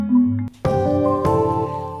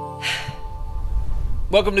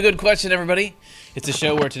Welcome to Good Question, everybody. It's a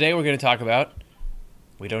show where today we're going to talk about,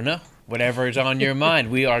 we don't know, whatever is on your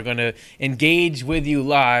mind. We are going to engage with you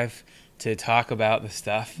live to talk about the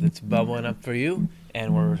stuff that's bubbling up for you,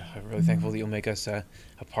 and we're really thankful that you'll make us a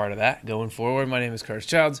part of that going forward. My name is Curtis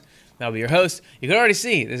Childs, and I'll be your host. You can already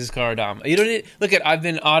see, this is Cara Dom. You don't need, look at, I've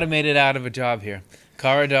been automated out of a job here.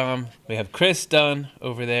 Cara Dom, we have Chris Dunn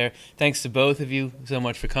over there. Thanks to both of you so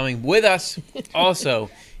much for coming. With us also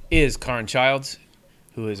is Karin Childs,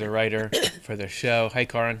 who is a writer for the show. Hi,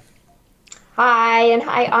 Karin. Hi, and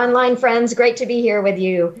hi, online friends. Great to be here with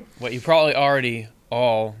you. What you probably already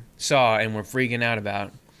all saw and were freaking out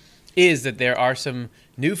about is that there are some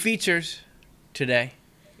new features today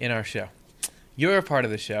in our show. You're a part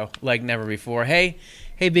of the show like never before. Hey,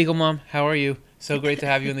 Beagle Mom, how are you? So great to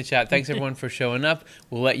have you in the chat. Thanks, everyone, for showing up.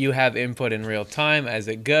 We'll let you have input in real time as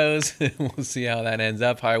it goes. We'll see how that ends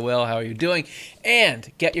up. Hi, Will. How are you doing?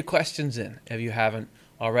 And get your questions in if you haven't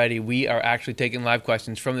already. We are actually taking live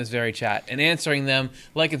questions from this very chat and answering them.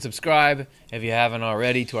 Like and subscribe if you haven't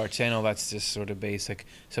already to our channel. That's just sort of basic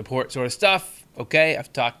support sort of stuff. Okay,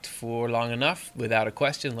 I've talked for long enough without a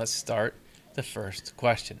question. Let's start the first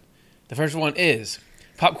question. The first one is,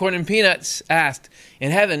 Popcorn and Peanuts asked,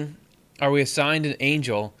 in heaven, are we assigned an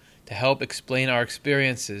angel to help explain our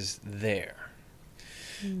experiences there?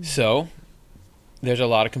 So, there's a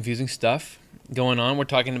lot of confusing stuff going on. We're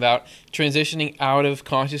talking about transitioning out of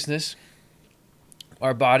consciousness.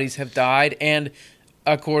 Our bodies have died, and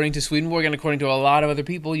according to Swedenborg and according to a lot of other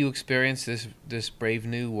people, you experience this brave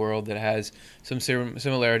new world that has some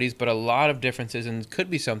similarities, but a lot of differences, and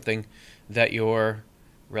could be something that you're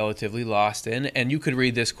relatively lost in. And you could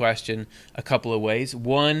read this question a couple of ways.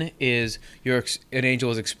 One is an angel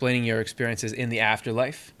is explaining your experiences in the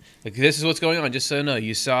afterlife. Like, this is what's going on, just so you know.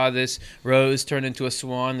 You saw this rose turn into a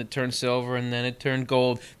swan that turned silver, and then it turned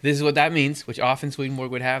gold. This is what that means, which often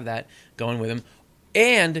Swedenborg would have that going with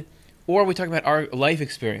him. Or we talk about our life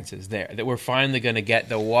experiences there, that we're finally going to get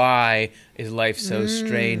the why is life so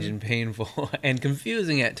strange and painful and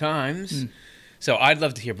confusing at times. So I'd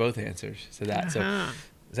love to hear both answers to that. So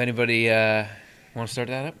does anybody want to start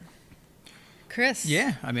that up? Chris?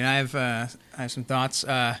 Yeah, I mean, I have some thoughts.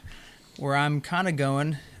 Where I'm kind of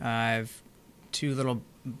going, I have two little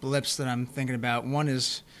blips that I'm thinking about. One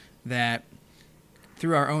is that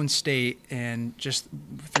through our own state and just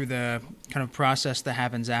through the kind of process that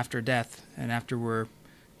happens after death and after we're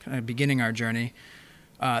kind of beginning our journey,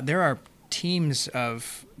 there are teams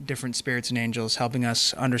of different spirits and angels helping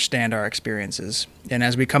us understand our experiences. And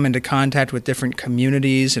as we come into contact with different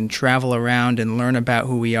communities and travel around and learn about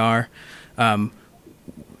who we are,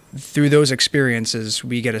 through those experiences,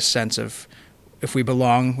 we get a sense of if we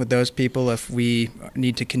belong with those people, if we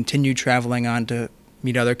need to continue traveling on to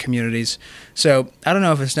meet other communities. So I don't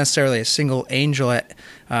know if it's necessarily a single angel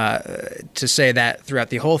to say that throughout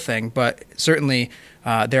the whole thing, but certainly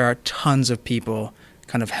there are tons of people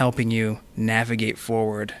kind of helping you navigate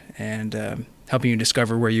forward and helping you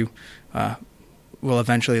discover where you will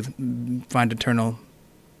eventually find eternal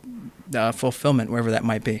fulfillment, wherever that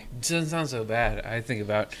might be. It doesn't sound so bad. I think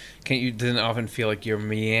about, doesn't it often feel like you're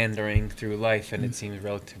meandering through life and it seems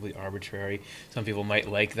relatively arbitrary. Some people might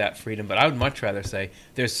like that freedom, but I would much rather say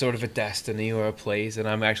there's sort of a destiny or a place and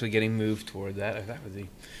I'm actually getting moved toward that. That would be,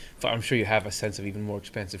 I'm sure you have a sense of even more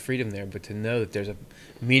expansive freedom there, but to know that there's a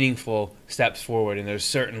meaningful steps forward and there's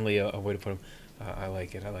certainly a way to put them. I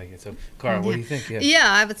like it. So, Cara, what do you think? Yeah,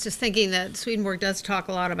 I was just thinking that Swedenborg does talk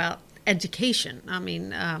a lot about education. I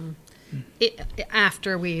mean,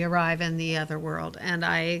 after we arrive in the other world, and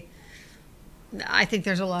I think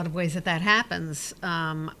there's a lot of ways that happens.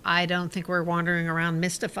 I don't think we're wandering around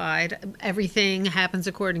mystified. Everything happens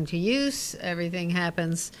according to use. Everything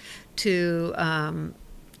happens to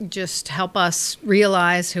just help us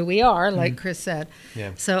realize who we are, like Chris said.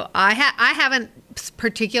 Yeah. So I haven't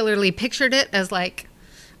particularly pictured it as like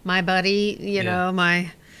my buddy, you know,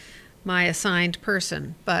 my assigned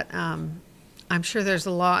person, but I'm sure there's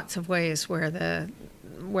lots of ways where the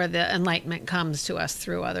enlightenment comes to us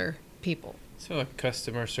through other people. So a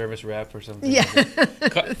customer service rep or something. Yeah.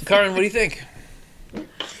 Karin, what do you think?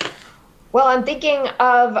 Well, I'm thinking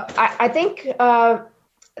of, I think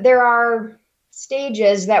there are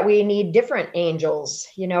stages that we need different angels.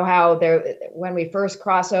 You know how when we first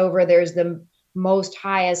cross over, there's the most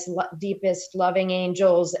highest, deepest loving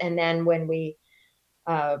angels. And then when we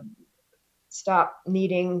stop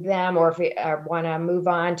needing them, or if we want to move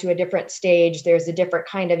on to a different stage, there's a different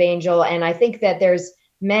kind of angel. And I think that there's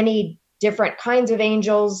many different kinds of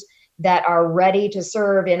angels that are ready to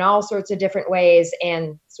serve in all sorts of different ways.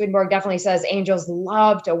 And Swedenborg definitely says angels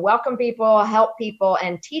love to welcome people, help people,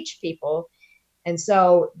 and teach people. And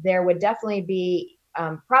so there would definitely be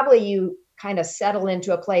probably you kind of settle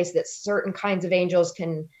into a place that certain kinds of angels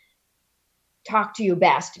can talk to you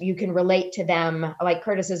best. You can relate to them. Like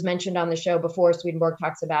Curtis has mentioned on the show before, Swedenborg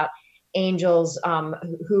talks about angels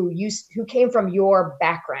who came from your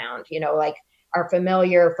background, like are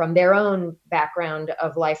familiar from their own background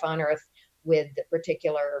of life on earth with the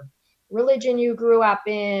particular religion you grew up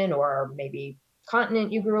in, or maybe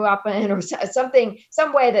continent you grew up in, or something,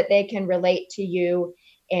 some way that they can relate to you,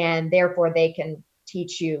 and therefore they can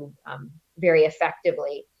teach you very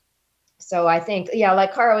effectively. So I think,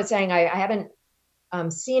 like Cara was saying, I haven't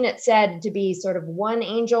seen it said to be sort of one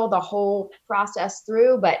angel the whole process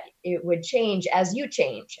through, but it would change as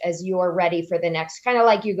you're ready for the next, kind of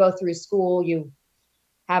like you go through school, you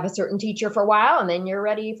have a certain teacher for a while, and then you're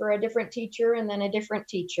ready for a different teacher, and then a different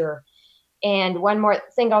teacher. And one more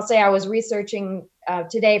thing I'll say, I was researching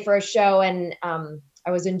today for a show, and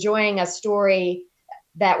I was enjoying a story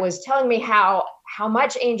that was telling me how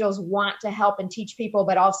much angels want to help and teach people,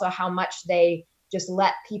 but also how much they just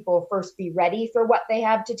let people first be ready for what they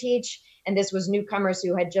have to teach. And this was newcomers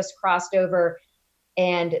who had just crossed over,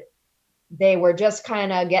 and they were just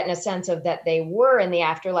kind of getting a sense of that they were in the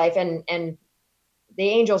afterlife. And the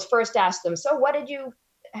angels first asked them, so what did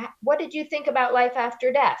you think about life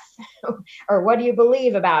after death? Or what do you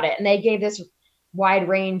believe about it? And they gave this wide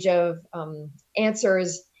range of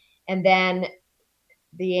answers. And then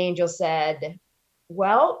the angel said,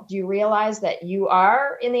 well, do you realize that you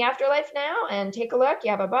are in the afterlife now? And take a look,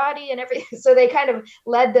 you have a body and everything. So they kind of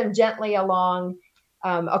led them gently along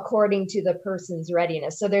according to the person's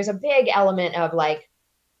readiness. So there's a big element of like,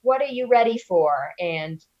 what are you ready for?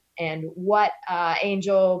 And what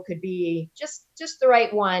angel could be just the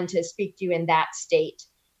right one to speak to you in that state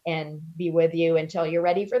and be with you until you're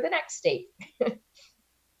ready for the next state.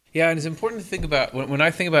 Yeah, and it's important to think about, when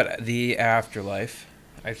I think about the afterlife,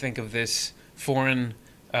 I think of this foreign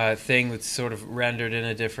thing that's sort of rendered in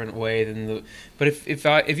a different way than the. But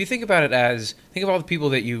if you think about it as, think of all the people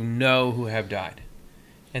that you know who have died,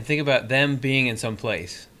 and think about them being in some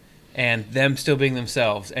place, and them still being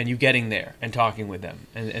themselves, and you getting there and talking with them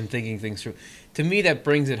and thinking things through. To me, that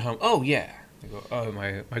brings it home. Oh yeah, I go, oh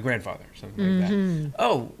my grandfather, something like that.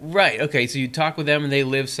 Oh right, okay. So you talk with them and they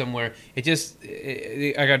live somewhere. I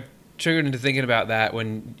got triggered into thinking about that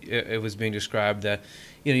when it was being described that.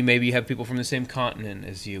 Maybe you have people from the same continent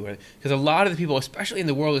as you, because a lot of the people, especially in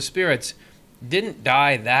the world of spirits, didn't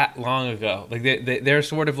die that long ago. Like they're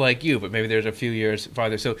sort of like you, but maybe there's a few years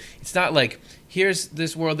farther. So it's not like here's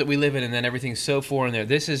this world that we live in, and then everything's so foreign there.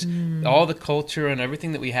 This is all the culture and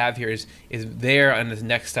everything that we have here is there on the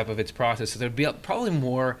next step of its process. So there'd be probably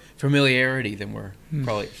more familiarity than we're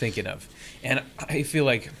probably thinking of. And I feel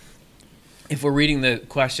like, if we're reading the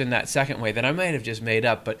question that second way, then I might have just made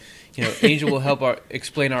up, but angel will help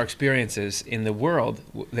explain our experiences in the world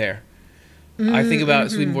there. I think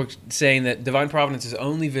about Swedenborg saying that divine providence is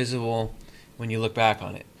only visible when you look back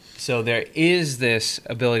on it. So there is this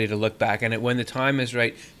ability to look back, and when the time is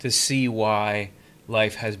right, to see why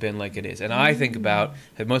life has been like it is. And I think about,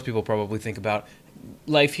 and most people probably think about,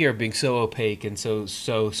 life here being so opaque and so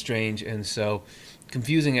strange and so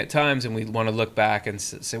confusing at times, and we want to look back and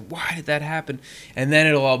say, why did that happen? And then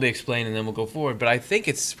it'll all be explained, and then we'll go forward. But I think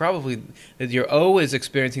it's probably that you're always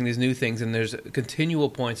experiencing these new things, and there's continual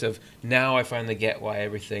points of, now I finally get why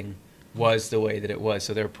everything was the way that it was.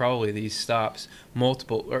 So there are probably these stops,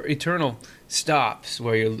 multiple or eternal stops,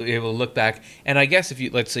 where you're able to look back. And I guess if you,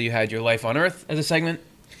 let's say you had your life on Earth as a segment,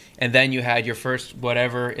 and then you had your first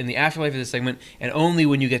whatever in the afterlife as a segment, and only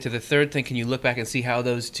when you get to the third thing can you look back and see how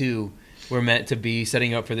those two were meant to be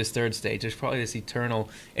setting you up for this third stage. There's probably this eternal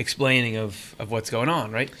explaining of what's going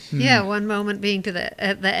on, right? Yeah, one moment being to the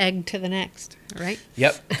egg to the next, right?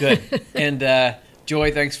 Yep, good. And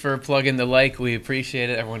Joy, thanks for plugging the like. We appreciate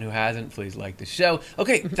it. Everyone who hasn't, please like the show.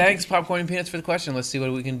 Okay, thanks, Popcorn and Peanuts, for the question. Let's see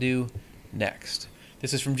what we can do next.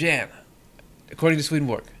 This is from Jan. According to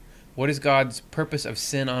Swedenborg, what is God's purpose of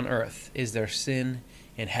sin on earth? Is there sin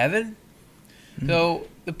in heaven? So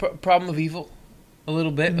the problem of evil, a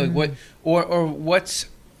little bit, like what, or what's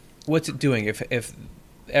it doing? If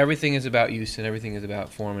everything is about use and everything is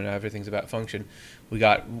about form and everything's about function, we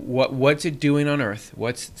got what's it doing on earth?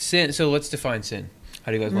 What's sin? So let's define sin.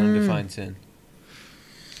 How do you guys want to define sin?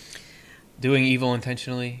 Doing evil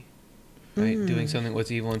intentionally, right? Doing something what's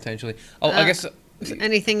evil intentionally. I guess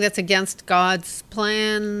anything that's against God's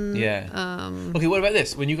plan. Yeah. Okay. What about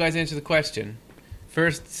this? When you guys answer the question,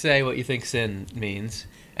 first say what you think sin means.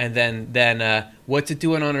 And then what's it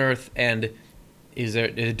doing on earth, and is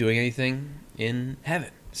it doing anything in heaven?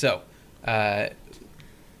 So,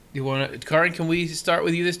 You want to, Karin? Can we start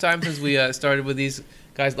with you this time since we started with these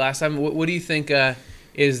guys last time? What do you think?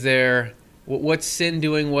 Is there what's sin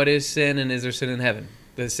doing? What is sin, and is there sin in heaven?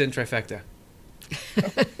 The sin trifecta.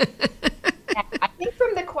 I think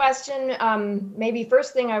from the question, maybe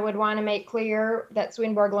first thing I would want to make clear that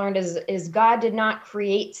Swedenborg learned is God did not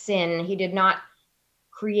create sin. He did not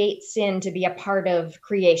create sin to be a part of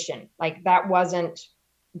creation. Like that wasn't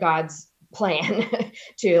God's plan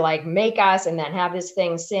to like make us and then have this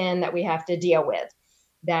thing sin that we have to deal with.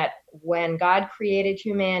 That when God created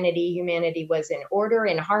humanity, humanity was in order,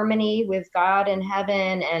 in harmony with God in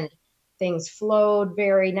heaven, and things flowed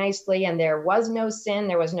very nicely, and there was no sin,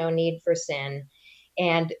 there was no need for sin.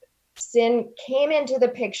 And sin came into the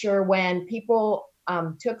picture when people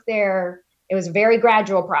took their, it was a very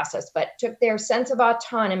gradual process, but took their sense of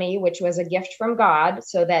autonomy, which was a gift from God,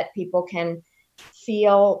 so that people can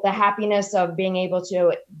feel the happiness of being able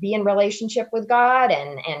to be in relationship with God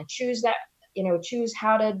and choose that, choose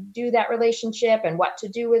how to do that relationship and what to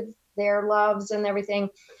do with their loves and everything.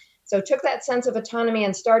 So took that sense of autonomy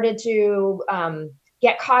and started to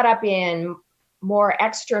get caught up in more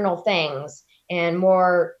external things and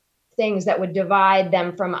more things that would divide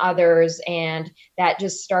them from others. And that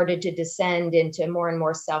just started to descend into more and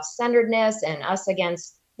more self-centeredness and us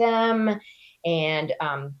against them and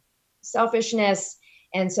selfishness.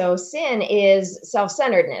 And so sin is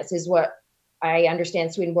self-centeredness, is what I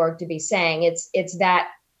understand Swedenborg to be saying. It's that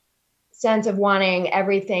sense of wanting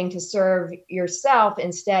everything to serve yourself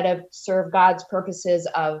instead of serve God's purposes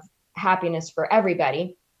of happiness for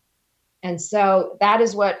everybody. And so that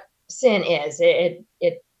is what sin is. It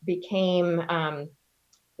became,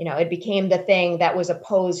 it became the thing that was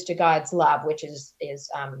opposed to God's love, which is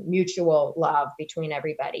mutual love between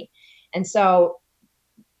everybody. And so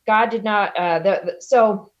God did not,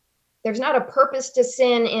 so there's not a purpose to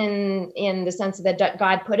sin in the sense that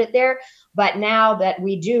God put it there. But now that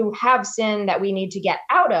we do have sin that we need to get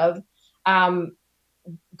out of,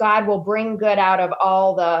 God will bring good out of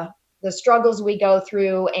all the struggles we go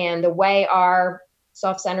through, and the way our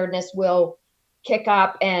self-centeredness will kick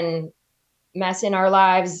up and mess in our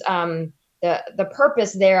lives. The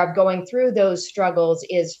purpose there of going through those struggles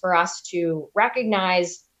is for us to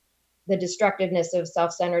recognize the destructiveness of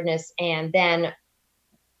self-centeredness and then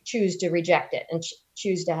choose to reject it and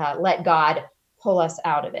choose to let God pull us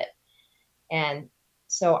out of it. And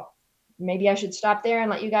so maybe I should stop there and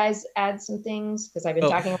let you guys add some things because I've been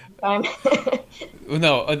talking a long time.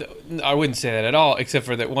 No, I wouldn't say that at all, except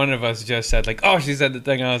for that one of us just said like, "Oh, she said the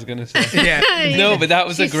thing I was going to say." Yeah. No, but that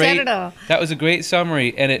was She a great. said it all. That was a great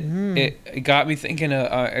summary, and it got me thinking.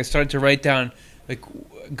 I started to write down like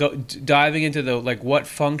diving into the like what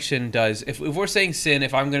function does if we're saying sin.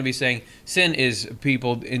 If I'm going to be saying sin is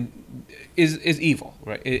people is evil,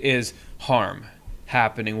 right? It is harm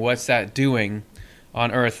happening. What's that doing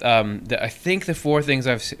on earth? I think the four things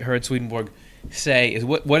I've heard Swedenborg say is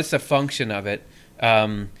what is the function of it.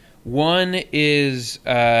 One is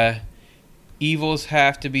evils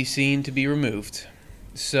have to be seen to be removed.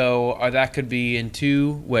 So that could be in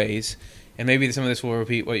two ways, and maybe some of this will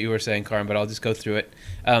repeat what you were saying, Karin, but I'll just go through it.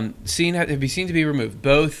 Seen to be seen to be removed.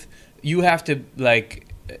 Both you have to like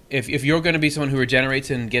if you're going to be someone who regenerates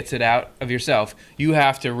and gets it out of yourself, you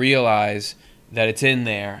have to realize that it's in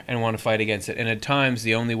there and want to fight against it. And at times,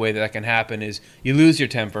 the only way that can happen is you lose your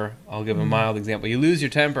temper. I'll give a mild example. You lose your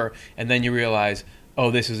temper, and then you realize,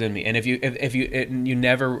 oh, this is in me. And if you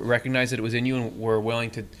never recognized that it was in you and were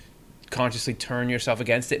willing to consciously turn yourself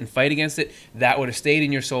against it and fight against it, that would have stayed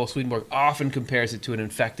in your soul. Swedenborg often compares it to an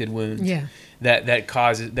infected wound. Yeah. That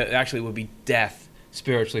actually would be death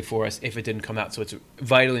spiritually for us if it didn't come out. So it's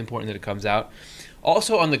vitally important that it comes out.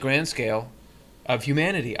 Also, on the grand scale of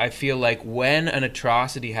humanity, I feel like when an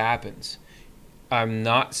atrocity happens, I'm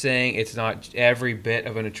not saying it's not every bit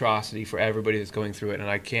of an atrocity for everybody that's going through it, and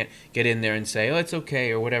I can't get in there and say, oh, it's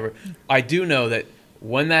okay or whatever. I do know that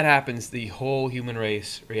when that happens, the whole human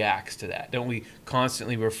race reacts to that. Don't we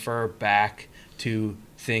constantly refer back to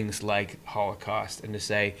things like Holocaust and to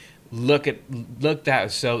say, look, that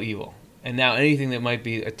was so evil. And now anything that might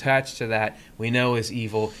be attached to that we know is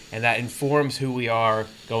evil, and that informs who we are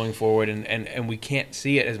going forward. And we can't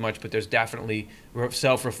see it as much, but there's definitely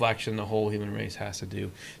self-reflection the whole human race has to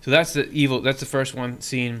do. So that's the evil. That's the first one,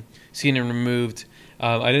 seen and removed.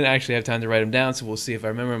 I didn't actually have time to write them down, so we'll see if I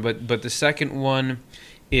remember. But the second one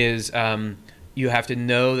is you have to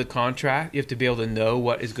know the contrast. You have to be able to know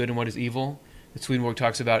what is good and what is evil. Swedenborg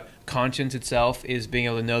talks about conscience itself is being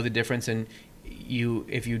able to know the difference, and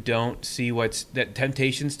if you don't see that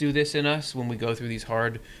temptations do this in us when we go through these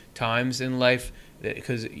hard times in life,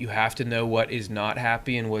 because you have to know what is not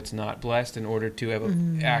happy and what's not blessed in order to have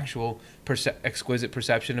an actual exquisite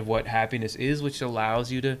perception of what happiness is, which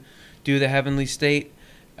allows you to do the heavenly state.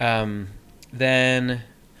 Then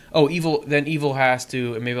evil has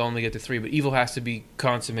to, and maybe I'll only get to 3, but evil has to be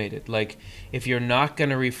consummated. Like, if you're not going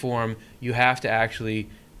to reform, you have to actually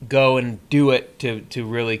go and do it to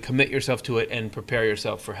really commit yourself to it and prepare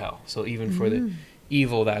yourself for hell. So even for the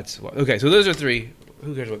evil, that's okay. So those are 3.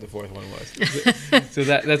 Who cares what the 4th one was? So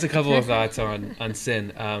that's a couple of thoughts on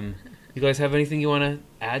sin. You guys have anything you want to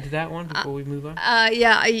add to that one before we move on?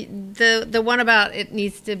 The one about it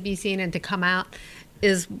needs to be seen and to come out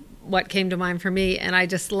is what came to mind for me, and I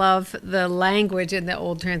just love the language in the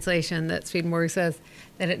old translation that Swedenborg says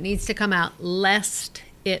that it needs to come out lest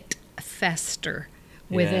it fester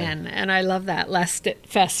within. And I love that, lest it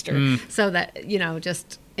fester. So that,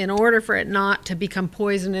 just in order for it not to become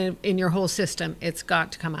poison in your whole system, it's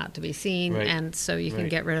got to come out to be seen, and so you can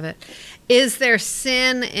get rid of it. Is there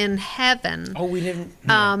sin in heaven? Oh, we didn't.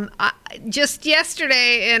 Just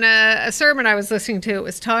yesterday in a sermon I was listening to, it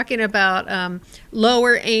was talking about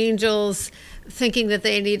lower angels thinking that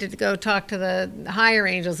they needed to go talk to the higher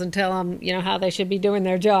angels and tell them, how they should be doing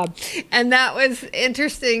their job. And that was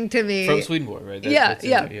interesting to me. From Swedenborg, right?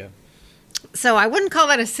 Yeah. So I wouldn't call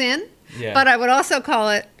that a sin. Yeah. But I would also call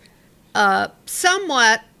it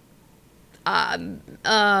somewhat,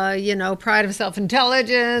 pride of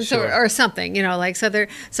self-intelligence or something,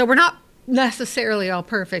 so we're not necessarily all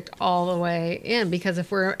perfect all the way in, because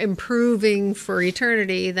if we're improving for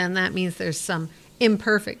eternity, then that means there's some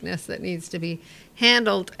imperfectness that needs to be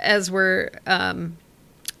handled as we're on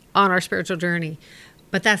our spiritual journey.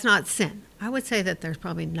 But that's not sin. I would say that there's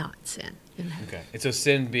probably not sin. Okay. And so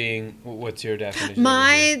sin being, what's your definition?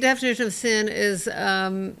 My definition of sin is,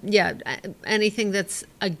 anything that's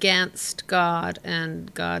against God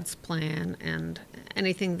and God's plan, and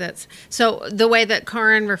anything that's... So the way that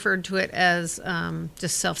Karin referred to it as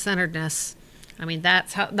just self-centeredness, I mean,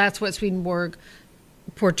 that's what Swedenborg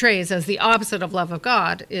portrays as the opposite of love of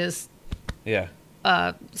God is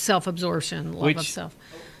self-absorption, love of self.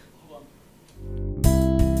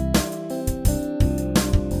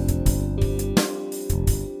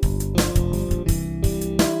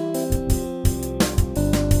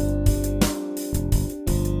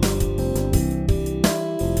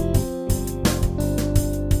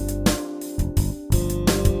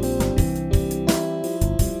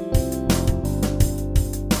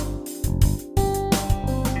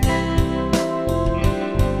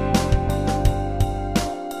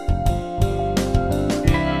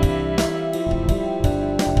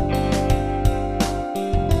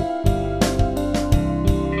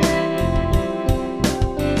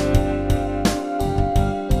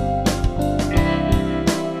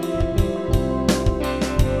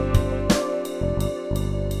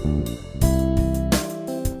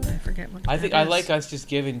 I like us just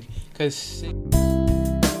giving, because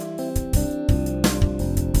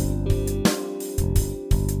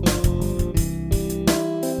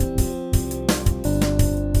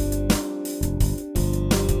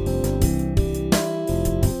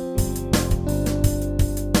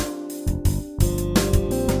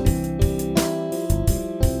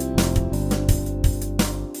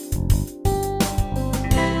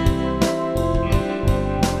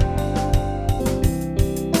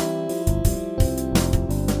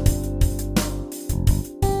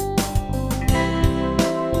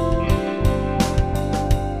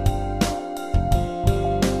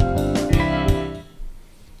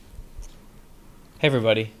hey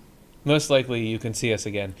everybody, most likely you can see us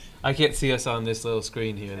again. I can't see us on this little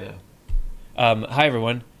screen here though. Hi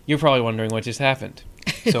everyone, you're probably wondering what just happened.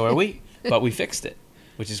 So are we, but we fixed it,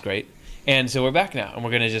 which is great. And so we're back now, and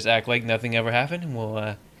we're going to just act like nothing ever happened, and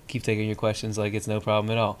we'll keep taking your questions like it's no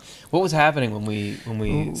problem at all. What was happening when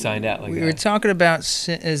we signed out like that? We were talking about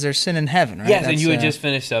sin, is there sin in heaven, right? Yes, and you had just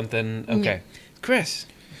finished something. Okay. Chris,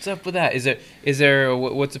 what's up with that? Is there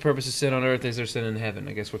what's the purpose of sin on earth? Is there sin in heaven?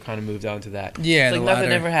 I guess we're kind of moved on to that. Yeah, it's like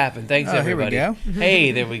nothing ever happened. Thanks, everybody. Here we go.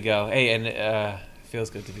 Hey, there we go. Hey, and feels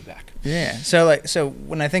good to be back. Yeah. So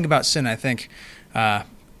when I think about sin, I think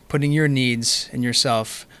putting your needs and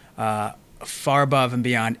yourself far above and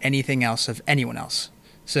beyond anything else of anyone else.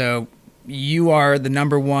 So you are the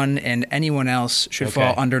number one, and anyone else should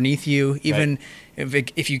fall underneath you. Even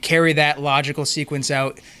if you carry that logical sequence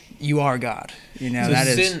out, you are God. So that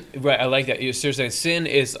sin, is right. I like that. You're saying sin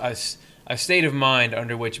is a state of mind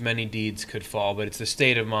under which many deeds could fall, but it's the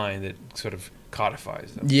state of mind that sort of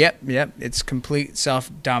codifies them. Yep. It's complete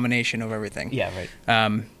self-domination of everything. Yeah,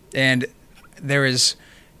 right. And there is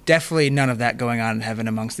definitely none of that going on in heaven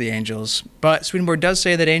amongst the angels. But Swedenborg does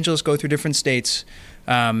say that angels go through different states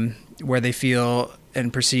where they feel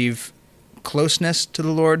and perceive closeness to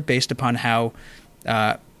the Lord based upon how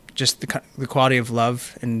just the quality of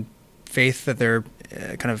love and faith that they're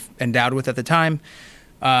kind of endowed with at the time.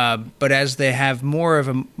 But as they have more of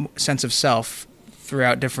a sense of self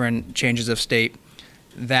throughout different changes of state,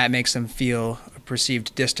 that makes them feel a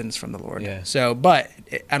perceived distance from the Lord. Yeah. So, but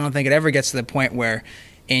I don't think it ever gets to the point where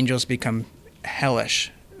angels become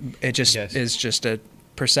hellish. It just is just a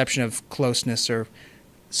perception of closeness or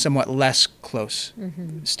somewhat less close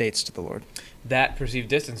states to the Lord. That perceived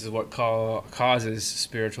distance is what causes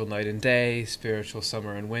spiritual night and day, spiritual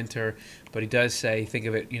summer and winter. But he does say, think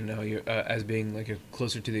of it, you're, as being like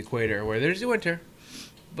closer to the equator, where there's the winter,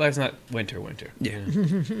 but it's not winter. Yeah.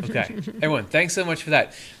 Okay. Everyone, thanks so much for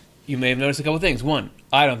that. You may have noticed a couple things. One,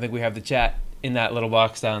 I don't think we have the chat in that little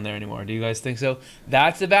box down there anymore. Do you guys think so?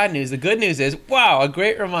 That's the bad news. The good news is, wow, a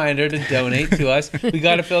great reminder to donate to us. We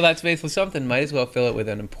got to fill that space with something. Might as well fill it with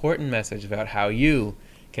an important message about how you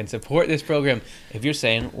can support this program. If you're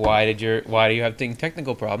saying, why do you have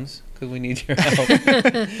technical problems? Because we need your help.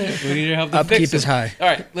 We need your help to Upkeep fix them. is high. All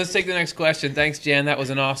right, let's take the next question. Thanks, Jan. That was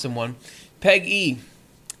an awesome one. Peg E.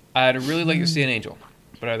 I'd really like to see an angel,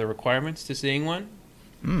 but are there requirements to seeing one?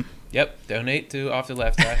 Yep, donate to Off the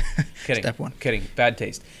Left Side. Kidding. Step one. Kidding. Bad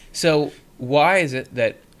taste. So why is it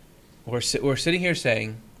that we're sitting here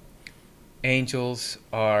saying angels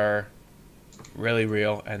are really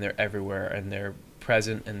real and they're everywhere and they're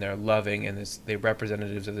present and they're loving and they're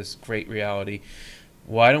representatives of this great reality?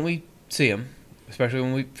 Why don't we see them, especially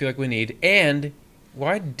when we feel like we need? And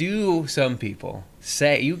why do some people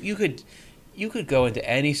say you could go into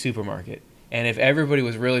any supermarket, and if everybody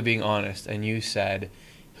was really being honest and you said,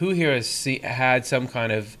 who here has had some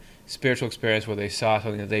kind of spiritual experience where they saw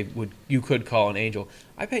something that you could call an angel?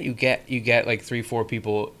 I bet you get like 3-4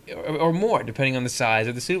 people or more, depending on the size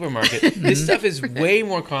of the supermarket. This stuff is way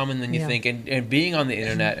more common than you think, and being on the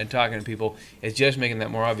internet and talking to people is just making that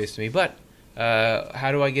more obvious to me. But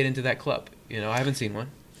how do I get into that club? I haven't seen one.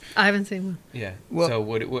 I haven't seen one. Yeah. Well,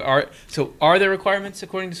 are there requirements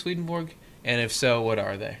according to Swedenborg? And if so, what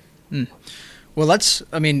are they? Well,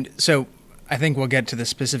 so I think we'll get to the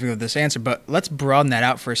specific of this answer, but let's broaden that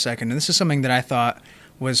out for a second. And this is something that I thought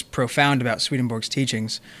was profound about Swedenborg's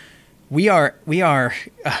teachings. We are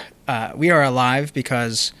alive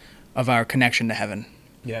because of our connection to heaven.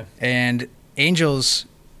 Yeah. And angels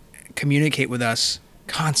communicate with us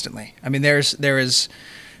constantly. I mean, there is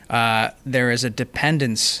a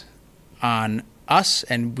dependence on us,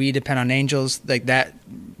 and we depend on angels. Like, that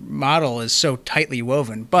model is so tightly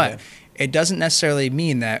woven, but it doesn't necessarily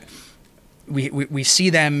mean that we see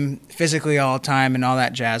them physically all the time and all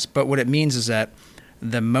that jazz. But what it means is that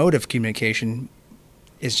the mode of communication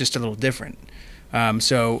is just a little different.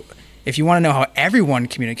 So if you want to know how everyone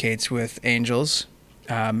communicates with angels,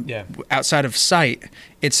 outside of sight,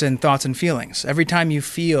 it's in thoughts and feelings. Every time you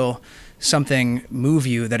feel something move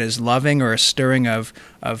you that is loving, or a stirring of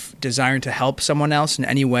desiring to help someone else in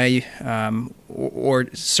any way, or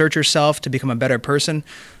search yourself to become a better person,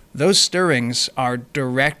 those stirrings are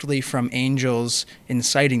directly from angels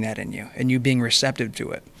inciting that in you and you being receptive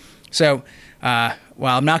to it. So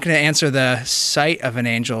while I'm not going to answer the sight of an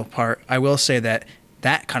angel part, I will say that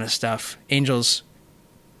kind of stuff, angels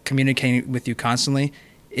communicating with you constantly,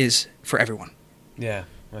 is for everyone. Yeah,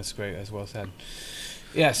 that's great. That's well said.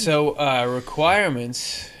 Yeah, so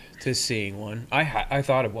requirements to seeing one. I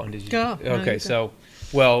thought of one. Did you? Go. Okay, so,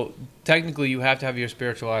 well, technically you have to have your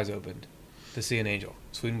spiritual eyes opened to see an angel.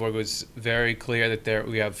 Swedenborg was very clear that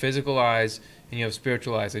we have physical eyes and you have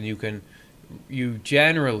spiritual eyes, and you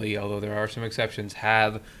generally, although there are some exceptions,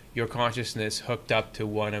 have your consciousness hooked up to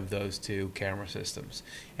one of those two camera systems.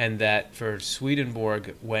 And that for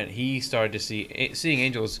Swedenborg, when he started to seeing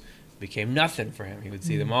angels became nothing for him. He would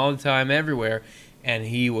see them all the time, everywhere. And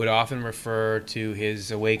he would often refer to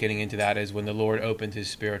his awakening into that as when the Lord opened his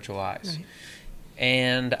spiritual eyes. Right.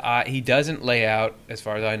 And he doesn't lay out, as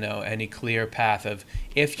far as I know, any clear path of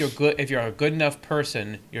if you're a good enough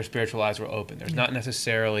person, your spiritual eyes will open. There's not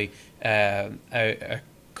necessarily a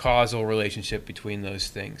causal relationship between those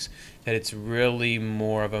things. That it's really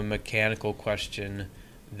more of a mechanical question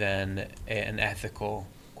than an ethical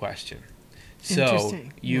question. So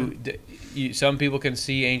some people can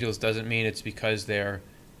see angels, doesn't mean it's because they're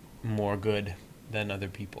more good than other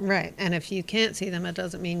people. Right, and if you can't see them, it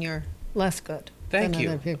doesn't mean you're less good. Thank than you.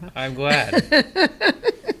 Other people. I'm glad.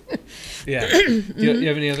 Yeah. Do you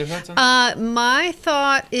have any other thoughts on that? My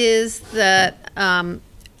thought is that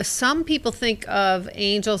some people think of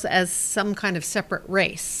angels as some kind of separate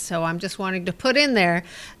race. So I'm just wanting to put in there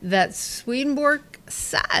that Swedenborg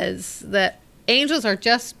says that angels are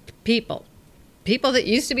just people that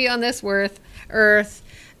used to be on this earth,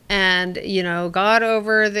 and got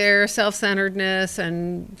over their self-centeredness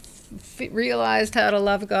and realized how to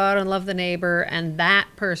love God and love the neighbor, and that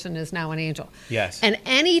person is now an angel. Yes. And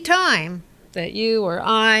any time that you or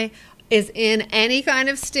I is in any kind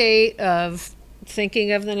of state of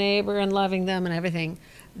thinking of the neighbor and loving them and everything,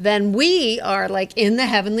 then we are like in the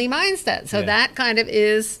heavenly mindset. So that kind of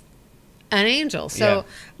is an angel. So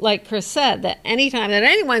like Chris said, that anytime that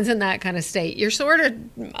anyone's in that kind of state, you're sort of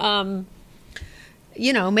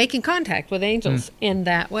making contact with angels in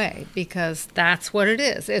that way, because that's what it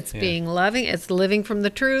is. It's being loving, it's living from the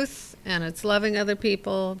truth, and it's loving other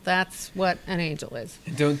people. That's what an angel is.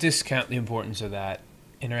 Don't discount the importance of that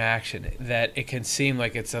interaction, that it can seem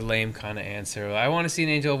like it's a lame kind of answer. I want to see an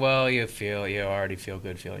angel. Well, you already feel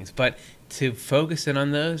good feelings. But to focus in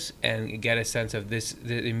on those and get a sense of this,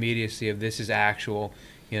 the immediacy of this is actual,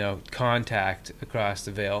 contact across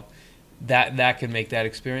the veil, that can make that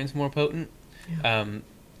experience more potent. Yeah.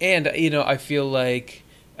 I feel like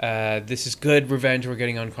this is good revenge we're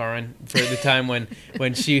getting on Karin for the time when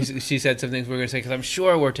she said some things we're going to say, because I'm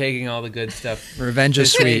sure we're taking all the good stuff. Revenge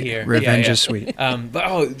is sweet. Here. Revenge is sweet.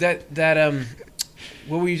 What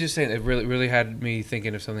were you just saying? It really had me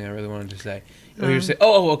thinking of something I really wanted to say. You were saying,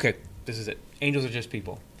 okay, this is it. Angels are just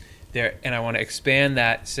people. And I want to expand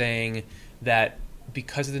that, saying that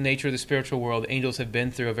because of the nature of the spiritual world, angels have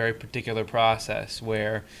been through a very particular process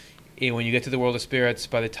where, when you get to the world of spirits,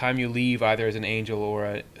 by the time you leave either as an angel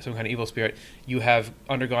or some kind of evil spirit, you have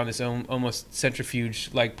undergone this almost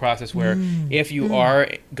centrifuge-like process where if you are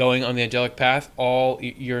going on the angelic path, all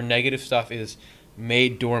your negative stuff is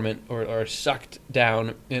made dormant or sucked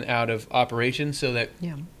down and out of operation, so that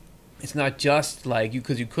it's not just like you,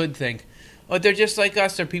 because you could think, oh, they're just like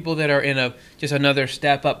us. They're people that are in just another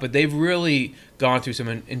step up, but they've really gone through some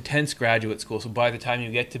intense graduate school. So by the time you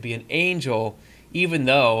get to be an angel, even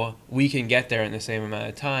though we can get there in the same amount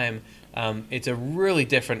of time, it's a really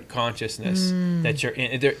different consciousness that you're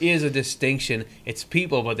in. There is a distinction. It's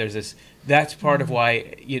people, but there's this. That's part of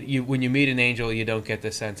why you when you meet an angel, you don't get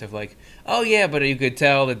the sense of like, oh yeah, but you could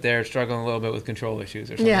tell that they're struggling a little bit with control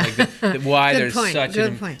issues or something like that. Why there's such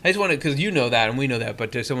Good point. I just want to, because you know that and we know that,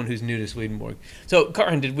 but to someone who's new to Swedenborg. So,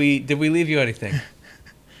 Karin, did we leave you anything?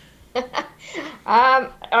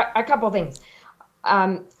 A couple things.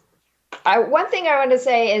 One thing I want to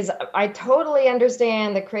say is I totally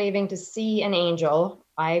understand the craving to see an angel.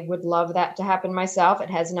 I would love that to happen myself.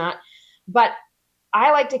 It has not. But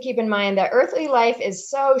I like to keep in mind that earthly life is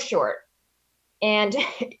so short. And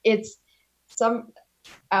it's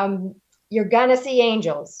you're going to see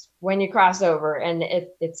angels when you cross over. And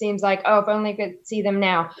it seems like, if only I could see them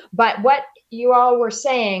now. But what you all were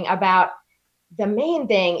saying about the main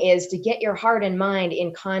thing is to get your heart and mind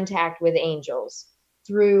in contact with angels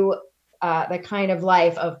through the kind of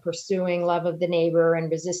life of pursuing love of the neighbor and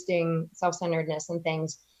resisting self-centeredness and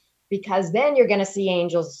things, because then you're going to see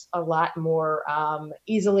angels a lot more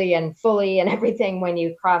easily and fully and everything when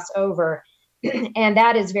you cross over. And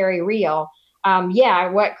that is very real.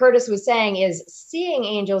 What Curtis was saying is seeing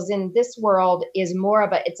angels in this world is more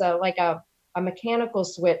of it's like a mechanical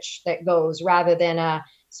switch that goes rather than a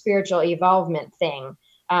spiritual evolvement thing.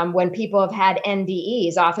 When people have had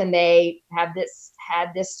NDEs, often they have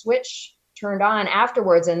had this switch turned on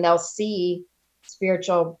afterwards, and they'll see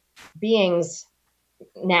spiritual beings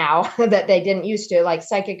now that they didn't used to, like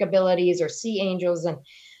psychic abilities or see angels.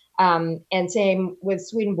 And same with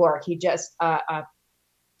Swedenborg. He just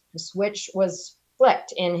the switch was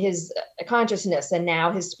flicked in his consciousness, and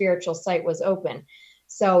now his spiritual sight was open.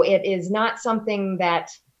 So it is not something that,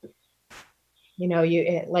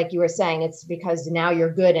 like you were saying, it's because now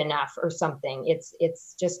you're good enough or something.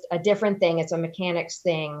 It's just a different thing. It's a mechanics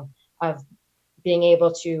thing of being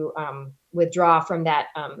able to withdraw from that,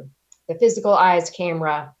 the physical eyes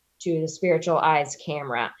camera to the spiritual eyes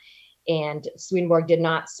camera. And Swedenborg did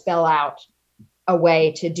not spell out a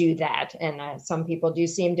way to do that. And some people do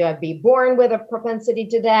seem to be born with a propensity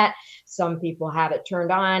to that. Some people have it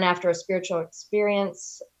turned on after a spiritual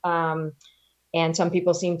experience. And some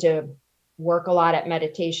people seem to work a lot at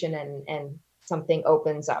meditation and something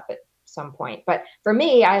opens up at some point. But for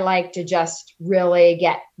me, I like to just really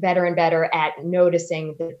get better and better at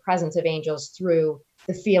noticing the presence of angels through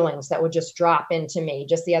the feelings that would just drop into me.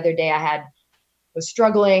 Just the other day, was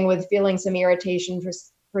struggling with feeling some irritation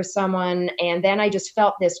for someone. And then I just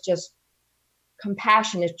felt this just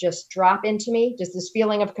compassion is just drop into me, just this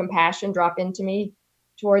feeling of compassion drop into me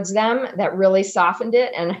towards them that really softened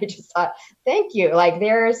it. And I just thought, thank you. Like,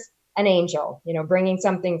 there's an angel, bringing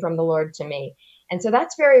something from the Lord to me. And so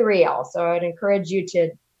that's very real. So I'd encourage you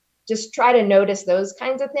to just try to notice those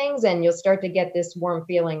kinds of things, and you'll start to get this warm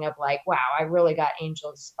feeling of like, wow, I really got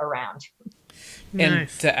angels around. And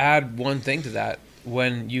Nice. to add one thing to that,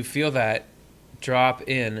 when you feel that drop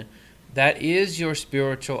in, that is your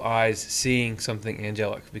spiritual eyes seeing something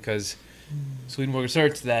angelic, because Swedenborg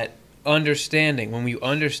asserts that understanding, when you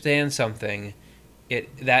understand something,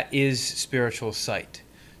 that is spiritual sight.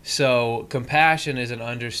 So compassion is an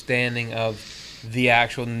understanding of the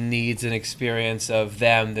actual needs and experience of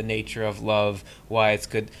them, the nature of love, why it's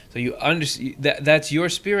good. So you understand that's your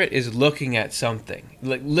spirit is looking at something,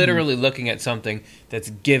 like literally looking at something that's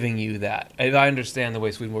giving you that. If I understand the way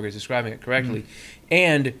Swedenborg is describing it correctly.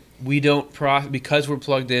 And we don't because we're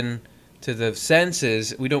plugged in to the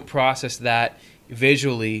senses, we don't process that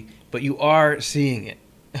visually, but you are seeing it.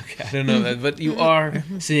 Okay, I don't know that, but you are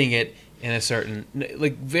seeing it in a certain,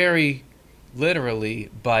 like, very literally,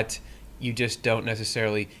 but you just don't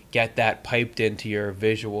necessarily get that piped into your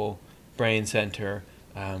visual brain center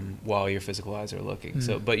while your physical eyes are looking.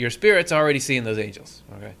 So, but your spirit's already seeing those angels.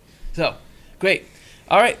 Okay, so great.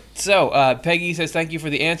 All right, so Peggy says, thank you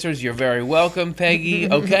for the answers. You're very welcome, Peggy.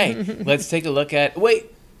 Okay, let's take a look at,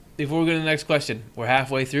 wait, before we go to the next question, we're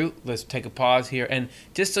halfway through. Let's take a pause here. And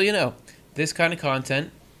just so you know, this kind of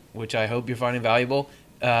content, which I hope you're finding valuable,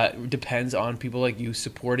 depends on people like you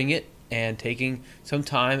supporting it and taking some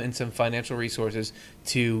time and some financial resources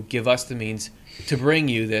to give us the means to bring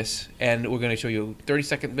you this. And we're going to show you a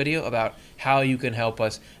 30-second video about how you can help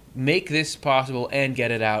us make this possible and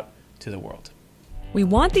get it out to the world. We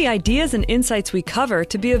want the ideas and insights we cover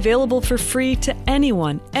to be available for free to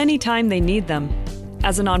anyone, anytime they need them.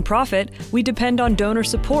 As a nonprofit, we depend on donor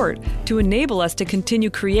support to enable us to continue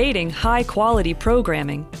creating high-quality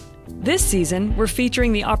programming. This season, we're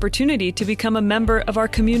featuring the opportunity to become a member of our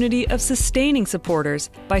community of sustaining supporters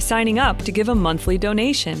by signing up to give a monthly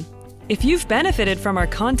donation. If you've benefited from our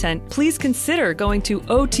content, please consider going to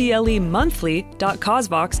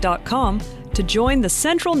otlemonthly.cosvox.com to join the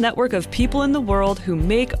central network of people in the world who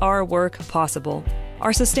make our work possible.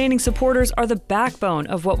 Our sustaining supporters are the backbone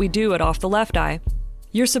of what we do at Off the Left Eye.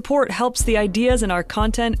 Your support helps the ideas in our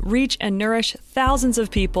content reach and nourish thousands of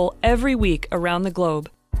people every week around the globe.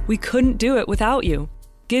 We couldn't do it without you.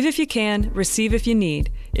 Give if you can, receive if you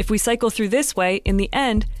need. If we cycle through this way, in the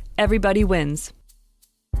end, everybody wins.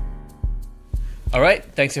 All right,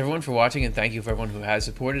 thanks everyone for watching, and thank you for everyone who has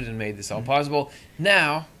supported and made this all possible.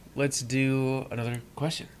 Now, let's do another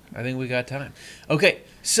question. I think we got time. Okay,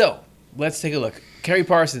 so let's take a look. Carrie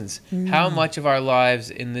Parsons, how much of our lives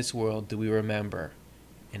in this world do we remember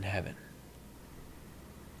in heaven?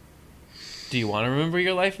 Do you want to remember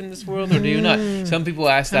your life in this world, or do you not? Some people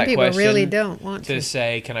ask that question. Some people really don't want to.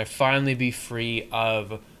 Say, can I finally be free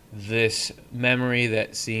of this memory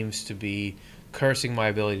that seems to be cursing my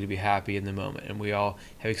ability to be happy in the moment? And we all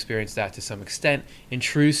have experienced that to some extent.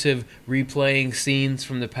 Intrusive replaying scenes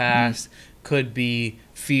from the past could be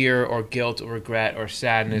fear or guilt or regret or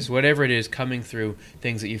sadness, whatever it is coming through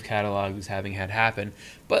things that you've cataloged as having had happen.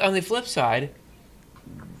 But on the flip side,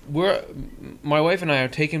 my wife and I are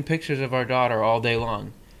taking pictures of our daughter all day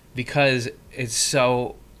long because it's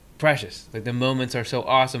so precious. Like, the moments are so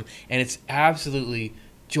awesome, and it's absolutely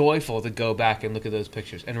joyful to go back and look at those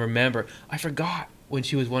pictures and remember, I forgot when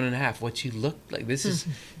she was 1.5 what she looked like. This is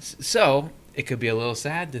so it could be a little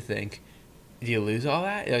sad to think, do you lose all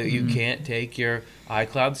that? You can't take your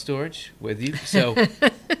iCloud storage with you. So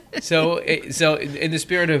in the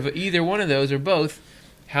spirit of either one of those or both,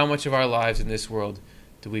 how much of our lives in this world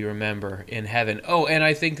do we remember in heaven? Oh, and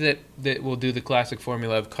I think that we'll do the classic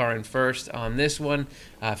formula of Karin first on this one,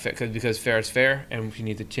 because fair is fair, and she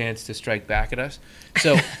needs a chance to strike back at us.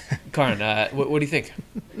 So, Karin, what do you think?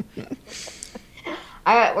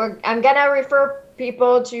 I'm going to refer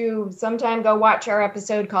people to sometime go watch our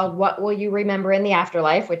episode called What Will You Remember in the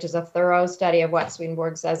Afterlife, which is a thorough study of what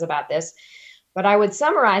Swedenborg says about this. But I would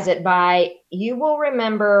summarize it by, you will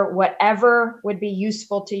remember whatever would be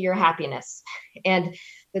useful to your happiness. And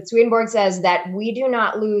that Swedenborg says that we do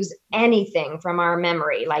not lose anything from our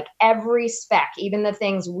memory. Like, every speck, even the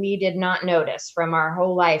things we did not notice from our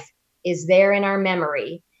whole life, is there in our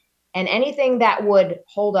memory. And anything that would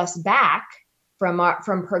hold us back from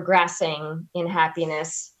progressing in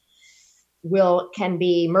happiness can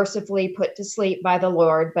be mercifully put to sleep by the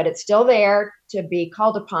Lord, but it's still there to be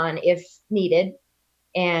called upon if needed.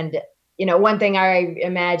 And, one thing I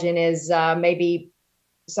imagine is maybe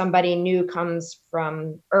somebody new comes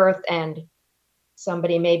from Earth and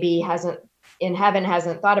somebody maybe hasn't in heaven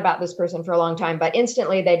hasn't thought about this person for a long time, but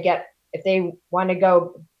instantly they'd get, if they want to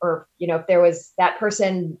go, or, if there was that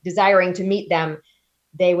person desiring to meet them,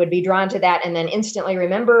 they would be drawn to that and then instantly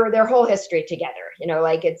remember their whole history together.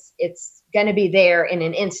 Like it's going to be there in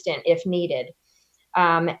an instant if needed.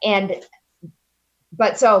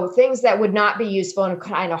 But so things that would not be useful and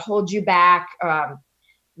kind of hold you back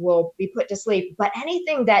will be put to sleep. But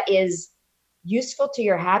anything that is useful to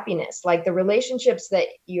your happiness, like the relationships that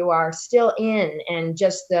you are still in, and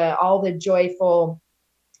just all the joyful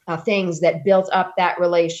things that built up that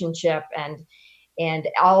relationship, and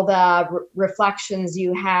all the reflections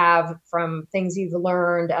you have from things you've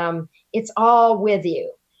learned, it's all with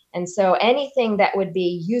you. And so anything that would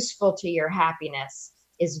be useful to your happiness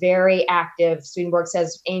is very active. Swedenborg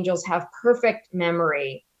says angels have perfect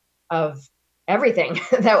memory of everything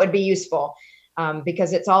that would be useful,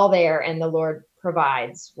 because it's all there, and the Lord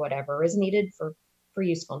provides whatever is needed for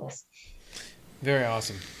usefulness. Very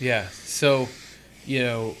awesome. Yeah. So,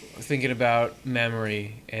 thinking about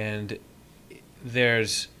memory, and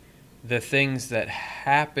there's the things that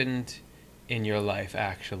happened in your life,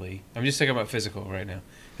 actually. I'm just thinking about physical right now.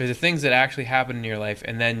 There's the things that actually happened in your life,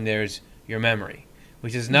 and then there's your memory,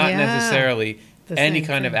 which is not necessarily any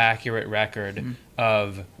kind of accurate record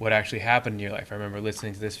of what actually happened in your life. I remember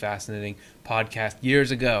listening to this fascinating podcast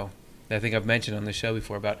years ago that I think I've mentioned on the show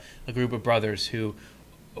before, about a group of brothers who,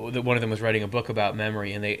 one of them was writing a book about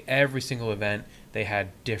memory, and every single event they had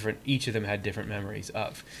each of them had different memories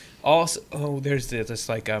of. Also, there's this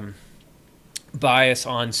bias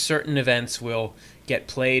on certain events will get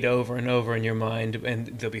played over and over in your mind, and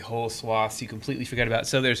there'll be whole swaths you completely forget about.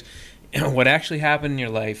 So there's what actually happened in your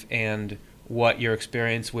life and what your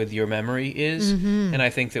experience with your memory is. And I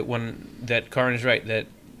think that Karin is right, that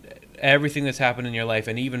everything that's happened in your life,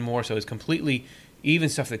 and even more so, is completely, even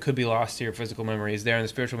stuff that could be lost to your physical memory, is there in the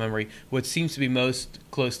spiritual memory. What seems to be most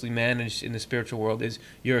closely managed in the spiritual world is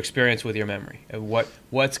your experience with your memory, and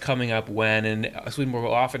what's coming up when. And Swedenborg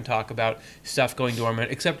will often talk about stuff going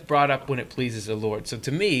dormant, except brought up when it pleases the Lord. So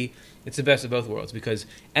to me, it's the best of both worlds, because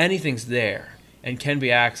anything's there and can be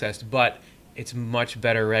accessed, but it's much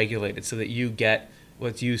better regulated so that you get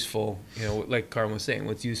what's useful, like Karin was saying,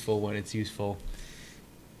 what's useful when it's useful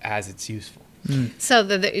as it's useful. So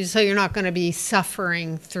so you're not going to be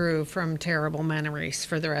suffering from terrible memories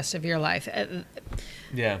for the rest of your life.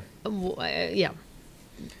 Yeah. Yeah.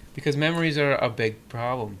 Because memories are a big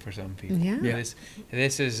problem for some people. Yeah.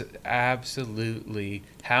 This is absolutely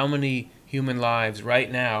how many human lives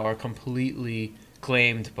right now are completely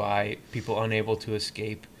claimed by people unable to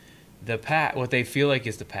escape the past, what they feel like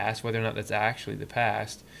is the past, whether or not that's actually the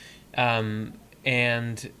past.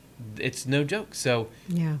 And it's no joke. So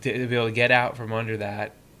to be able to get out from under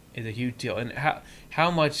that is a huge deal. And how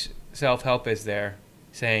much self-help is there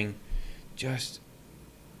saying, just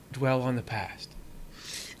dwell on the past?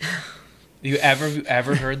 You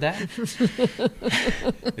ever heard that?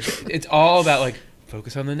 It's all about, like,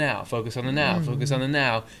 focus on the now, focus on the now, focus on the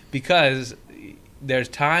now, because there's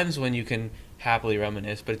times when you can happily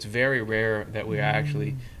reminisce, but it's very rare that we're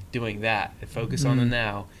actually doing that focus on the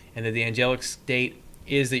now, and that the angelic state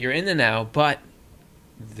is that you're in the now. But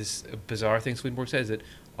this bizarre thing Swedenborg says, that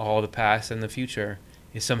all the past and the future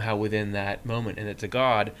is somehow within that moment, and that to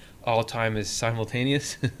God all time is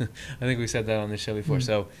simultaneous. I think we said that on the show before.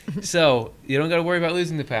 So you don't got to worry about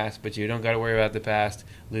losing the past, but you don't got to worry about the past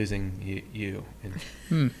losing you.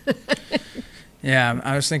 Yeah,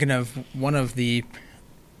 I was thinking of one of the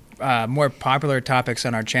more popular topics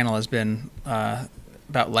on our channel has been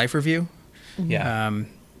about life review. Yeah.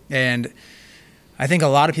 And I think a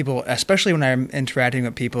lot of people, especially when I'm interacting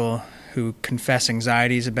with people who confess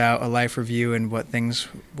anxieties about a life review and what things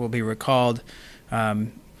will be recalled,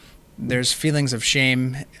 there's feelings of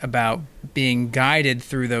shame about being guided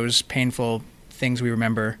through those painful things we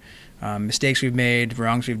remember, mistakes we've made,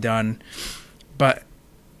 wrongs we've done. But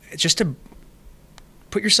just to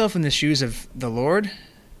put yourself in the shoes of the Lord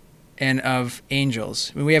and of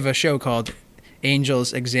angels. I mean, we have a show called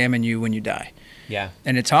Angels Examine You When You Die. Yeah.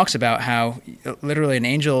 And it talks about how literally an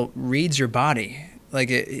angel reads your body. Like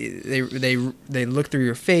they look through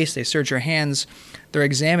your face, they search your hands, they're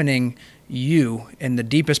examining you in the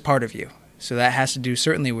deepest part of you. So that has to do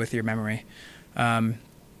certainly with your memory. And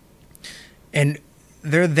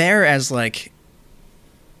they're there as like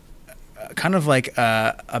kind of like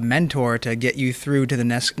a mentor to get you through to the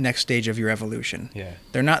next stage of your evolution. Yeah.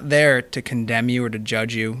 They're not there to condemn you or to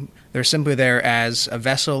judge you. They're simply there as a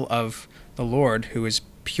vessel of the Lord, who is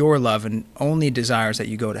pure love and only desires that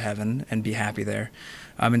you go to heaven and be happy there.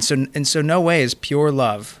 And so no way is pure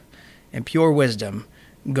love and pure wisdom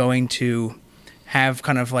going to have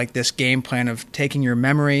kind of like this game plan of taking your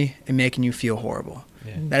memory and making you feel horrible.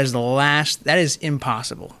 Yeah. That is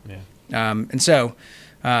impossible. Yeah. And so,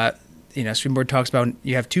 Swedenborg talks about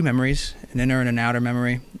you have two memories, an inner and an outer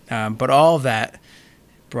memory, but all of that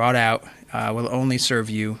brought out will only serve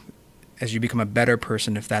you as you become a better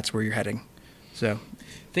person if that's where you're heading. So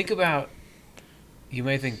think about, you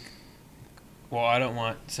may think, well, I don't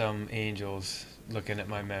want some angels looking at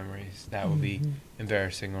my memories. That would be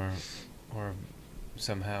embarrassing or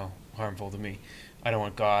somehow harmful to me. I don't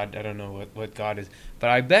want God. I don't know what God is. But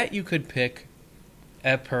I bet you could pick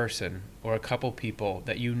a person or a couple people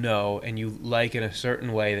that you know and you like in a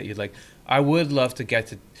certain way that you'd like. I would love to get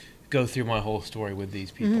to go through my whole story with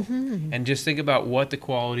these people and just think about what the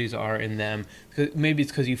qualities are in them. Maybe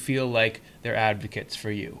it's because you feel like they're advocates for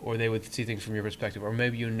you, or they would see things from your perspective, or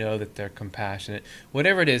maybe you know that they're compassionate.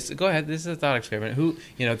 Whatever it is, go ahead. This is a thought experiment.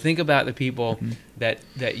 Think about the people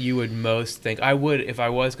that you would most think, I would, if I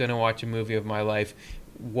was going to watch a movie of my life,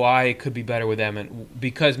 why it could be better with them, and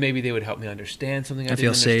because maybe they would help me understand something I didn't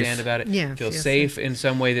understand about it. Yeah, feel safe in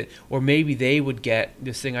some way, that, or maybe they would get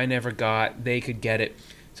this thing I never got. They could get it.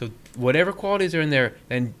 So whatever qualities are in there,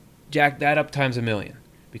 then jack that up times a million,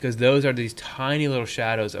 because those are these tiny little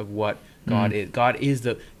shadows of what God is. God is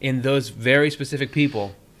in those very specific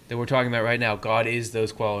people that we're talking about right now. God is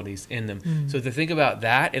those qualities in them. So to think about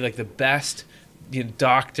that, like the best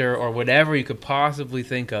doctor or whatever you could possibly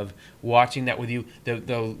think of, watching that with you,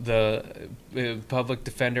 the public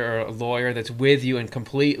defender or a lawyer that's with you and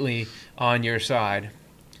completely on your side,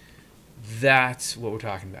 that's what we're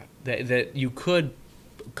talking about. That you could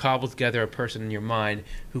cobble together a person in your mind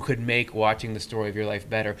who could make watching the story of your life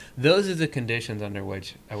better. Those are the conditions under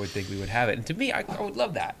which I would think we would have it. And to me, I would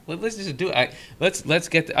love that. Let's just do it. Let's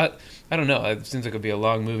get. I don't know. It seems like it'd be a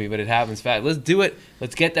long movie, but it happens fast. Let's do it.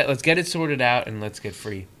 Let's get that. Let's get it sorted out, and let's get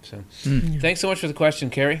free. So, thanks so much for the question,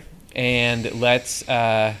 Carrie. And let's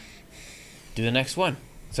do the next one.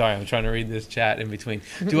 Sorry, I'm trying to read this chat in between.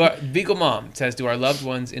 Beagle Mom says, "Do our loved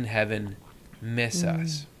ones in heaven miss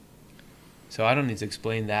us?" So I don't need to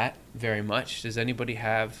explain that very much. Does anybody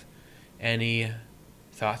have any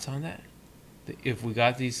thoughts on that? If we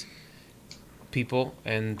got these people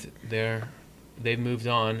and they've moved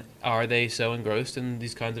on, are they so engrossed in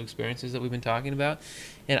these kinds of experiences that we've been talking about?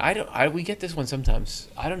 And we get this one sometimes.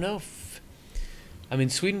 I don't know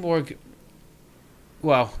Swedenborg,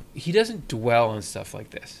 well, he doesn't dwell on stuff like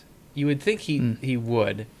this. You would think he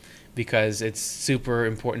would, because it's super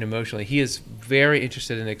important emotionally. He is very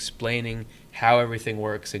interested in explaining how everything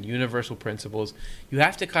works and universal principles. You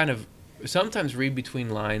have to kind of sometimes read between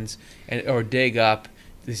lines or dig up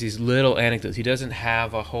these little anecdotes. He doesn't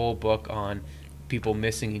have a whole book on people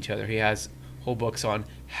missing each other. He has whole books on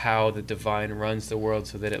how the divine runs the world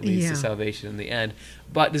so that it leads to salvation in the end.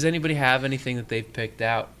 But does anybody have anything that they've picked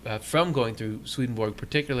out from going through Swedenborg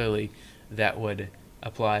particularly that would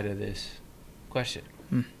apply to this question?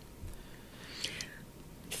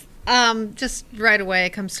 Just right away,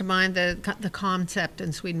 it comes to mind the concept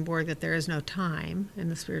in Swedenborg that there is no time in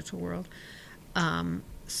the spiritual world.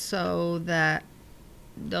 So that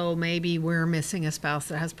though maybe we're missing a spouse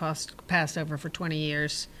that has passed over for 20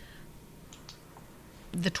 years,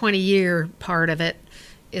 the 20-year part of it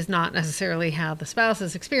is not necessarily how the spouse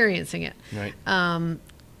is experiencing it. Right.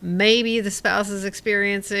 Maybe the spouse is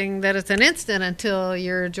experiencing that it's an instant until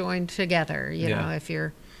you're joined together. You know, if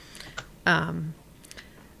you're...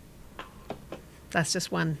 That's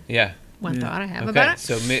just one thought I have about it.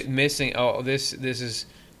 So missing. Oh, this is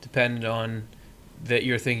dependent on that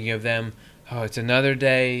you're thinking of them. Oh, it's another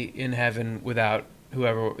day in heaven without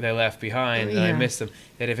whoever they left behind, and I miss them.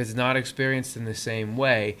 That if it's not experienced in the same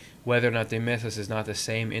way, whether or not they miss us is not the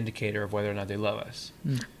same indicator of whether or not they love us.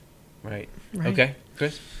 Right. Okay,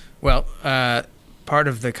 Chris? Well, part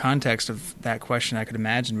of the context of that question I could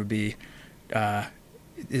imagine would be,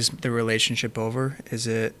 is the relationship over? Is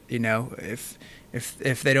it,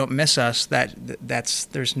 if they don't miss us, that's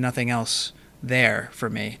there's nothing else there for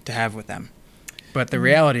me to have with them. But the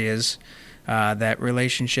reality is that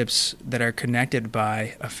relationships that are connected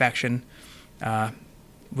by affection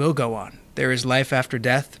will go on. There is life after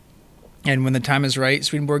death, and when the time is right,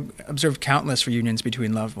 Swedenborg observed countless reunions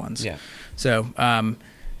between loved ones. Yeah. So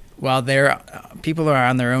while people are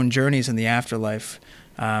on their own journeys in the afterlife,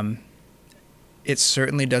 it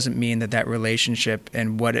certainly doesn't mean that relationship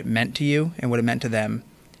and what it meant to you and what it meant to them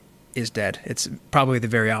is dead. It's probably the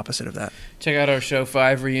very opposite of that. Check out our show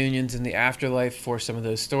 5 Reunions in the Afterlife for some of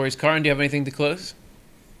those stories. Karin, do you have anything to close?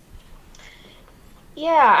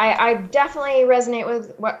 Yeah, I definitely resonate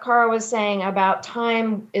with what Cara was saying about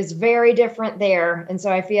time is very different there. And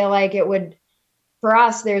so I feel like it would for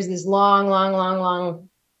us, there's this long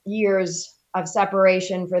years of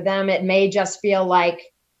separation. For them, it may just feel like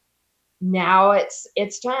now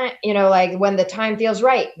it's time, like when the time feels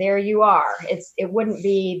right, there you are. It wouldn't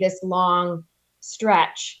be this long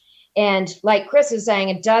stretch. And like Chris is saying,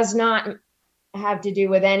 it does not have to do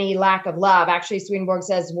with any lack of love. Actually, Swedenborg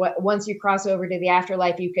says once you cross over to the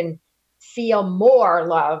afterlife, you can feel more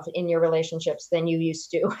love in your relationships than you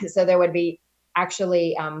used to. So there would be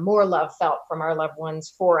actually more love felt from our loved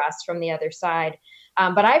ones for us from the other side.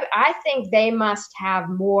 But I think they must have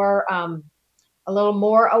more, a little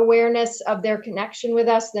more awareness of their connection with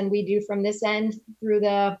us than we do from this end through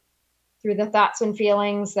the thoughts and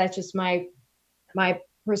feelings. That's just my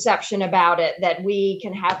perception about it, that we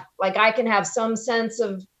can have, like, I can have some sense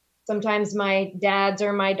of sometimes my dad's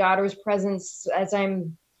or my daughter's presence as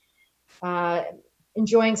I'm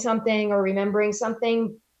enjoying something or remembering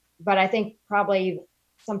something, but I think probably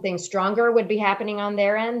something stronger would be happening on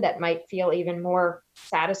their end that might feel even more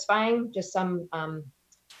satisfying, just some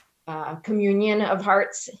communion of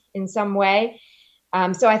hearts in some way.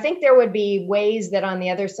 So I think there would be ways that on the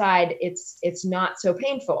other side, it's not so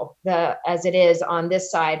painful as it is on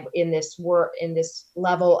this side, in this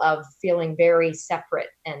level of feeling very separate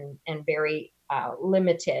and very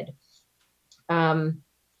limited. But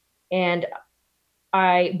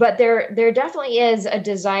there definitely is a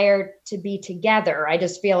desire to be together. I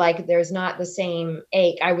just feel like there's not the same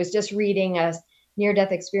ache. I was just reading a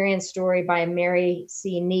near-death experience story by Mary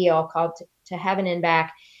C. Neal called To Heaven and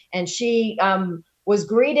Back, and she was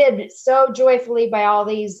greeted so joyfully by all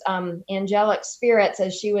these angelic spirits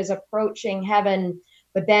as she was approaching heaven.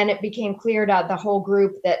 But then it became clear to the whole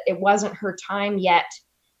group that it wasn't her time yet,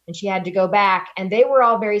 and she had to go back. And they were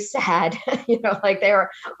all very sad, like they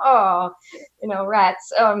were, oh,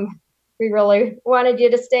 rats. We really wanted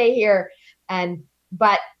you to stay here.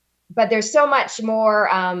 But there's so much more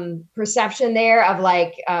perception there of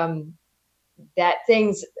like that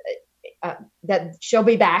things. That she'll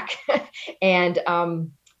be back. And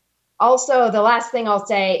also the last thing I'll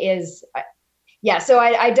say is, so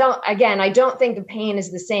I don't think the pain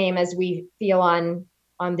is the same as we feel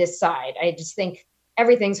on this side. I just think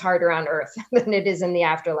everything's harder on earth than it is in the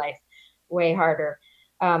afterlife, way harder.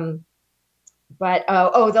 But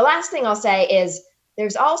the last thing I'll say is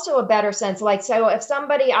there's also a better sense, like, so if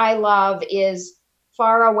somebody I love is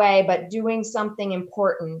far away, but doing something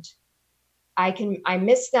important, I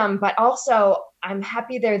miss them, but also I'm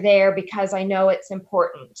happy they're there because I know it's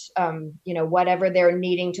important, whatever they're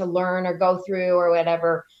needing to learn or go through or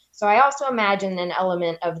whatever. So I also imagine an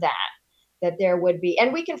element of that there would be,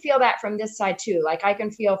 and we can feel that from this side too. Like I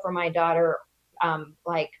can feel for my daughter,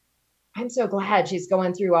 like I'm so glad she's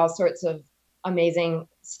going through all sorts of amazing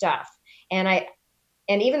stuff. And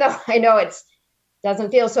even though I know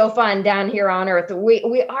doesn't feel so fun down here on earth,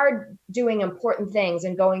 we are doing important things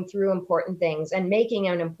and going through important things and making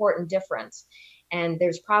an important difference. And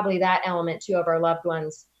there's probably that element too of our loved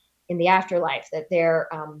ones in the afterlife, that they're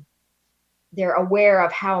aware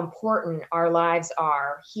of how important our lives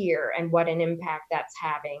are here and what an impact that's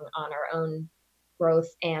having on our own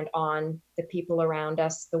growth and on the people around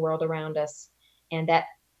us, the world around us, and that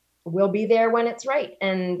we'll be there when it's right,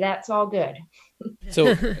 and that's all good.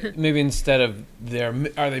 So maybe instead of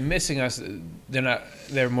are they missing us,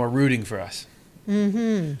 they're more rooting for us.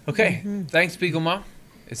 Mm-hmm. Okay. Mm-hmm. Thanks, Beagle Mom.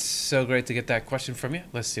 It's so great to get that question from you.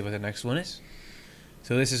 Let's see what the next one is.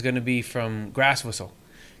 So this is going to be from Grass Whistle.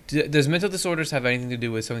 Does mental disorders have anything to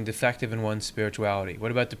do with something defective in one's spirituality?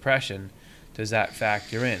 What about depression? Does that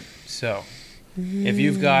factor in? So if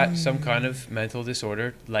you've got some kind of mental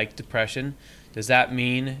disorder like depression, does that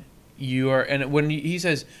mean and when he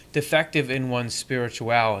says defective in one's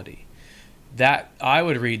spirituality, that I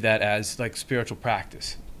would read that as like spiritual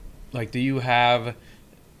practice. Like, do you have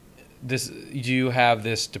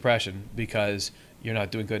this depression because you're not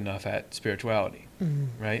doing good enough at spirituality,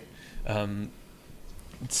 right?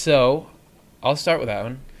 So I'll start with that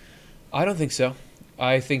one. I don't think so.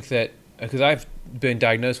 I think that because I've been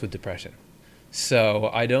diagnosed with depression, so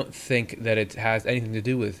I don't think that it has anything to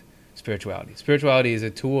do with spirituality. Spirituality is a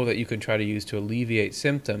tool that you can try to use to alleviate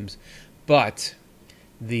symptoms, but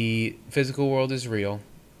the physical world is real,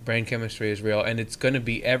 brain chemistry is real, and it's going to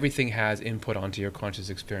be, everything has input onto your conscious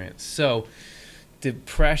experience. So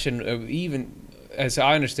depression, even as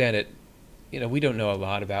I understand it, we don't know a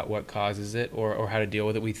lot about what causes it or how to deal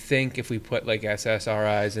with it. We think if we put like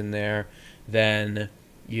SSRIs in there, then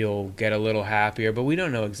you'll get a little happier, but we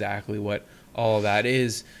don't know exactly what all of that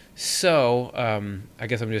is. So I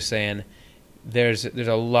guess I'm just saying there's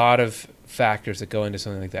a lot of factors that go into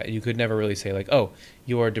something like that. You could never really say like, oh,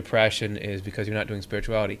 your depression is because you're not doing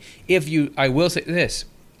spirituality. I will say this,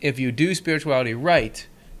 if you do spirituality right,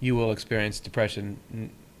 you will experience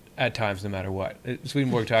depression at times, no matter what.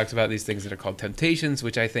 Swedenborg talks about these things that are called temptations,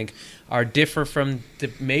 which I think are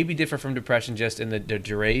maybe differ from depression just in the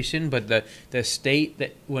duration, but the state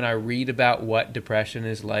that when I read about what depression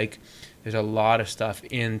is like, there's a lot of stuff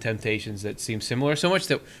in temptations that seems similar. So much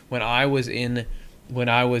that when I was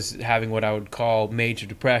having what I would call major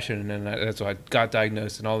depression, and that's why I got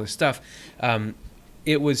diagnosed and all this stuff, I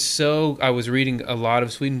was reading a lot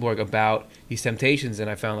of Swedenborg about these temptations,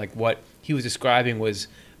 and I found like what he was describing was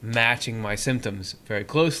matching my symptoms very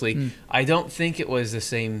closely. I don't think it was the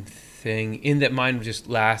same thing in that mine just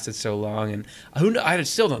lasted so long, and I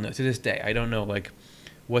still don't know to this day. I don't know like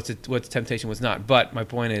what's temptation, what's not. But my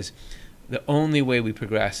point is, the only way we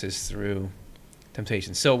progress is through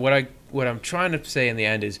temptation. So what I'm trying to say in the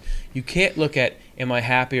end is, you can't look at am I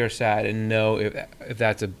happy or sad and know if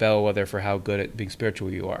that's a bellwether for how good at being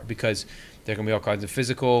spiritual you are, because there can be all kinds of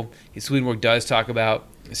physical. Swedenborg does talk about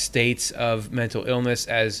states of mental illness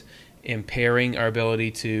as impairing our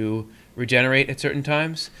ability to regenerate at certain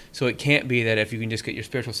times. So it can't be that if you can just get your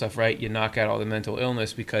spiritual stuff right, you knock out all the mental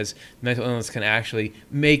illness, because mental illness can actually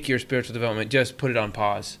make your spiritual development just put it on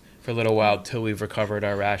pause for a little while till we've recovered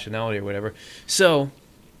our rationality or whatever. So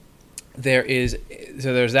there's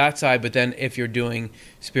that side, but then if you're doing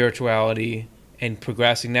spirituality and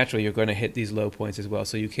progressing naturally, you're going to hit these low points as well.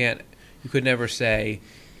 So you could never say,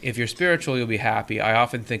 if you're spiritual, you'll be happy. I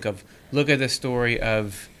often think of, look at the story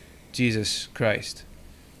of Jesus Christ,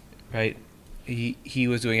 right? He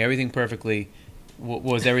was doing everything perfectly.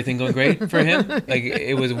 Was everything going great for him? Like,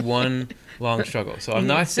 it was one long struggle. So I'm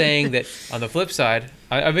not saying that on the flip side,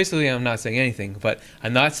 I'm not saying anything, but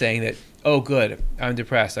I'm not saying that, oh, good, I'm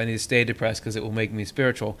depressed, I need to stay depressed because it will make me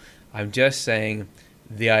spiritual. I'm just saying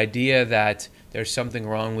the idea that there's something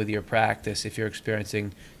wrong with your practice if you're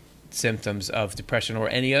experiencing symptoms of depression or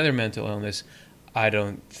any other mental illness, I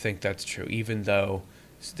don't think that's true, even though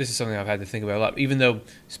this is something I've had to think about a lot. Even though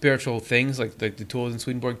spiritual things like the tools in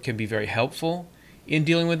Swedenborg can be very helpful in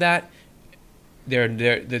dealing with that,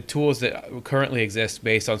 the tools that currently exist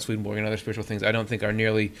based on Swedenborg and other spiritual things, I don't think are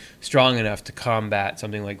nearly strong enough to combat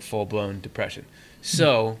something like full-blown depression.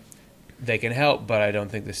 So they can help, but I don't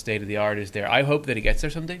think the state of the art is there. I hope that it gets there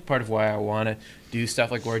someday. Part of why I want to do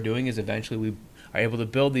stuff like we're doing is eventually we are able to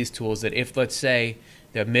build these tools that if, let's say,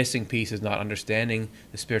 the missing piece is not understanding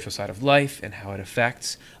the spiritual side of life and how it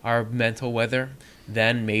affects our mental weather,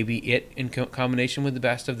 then maybe it, in combination with the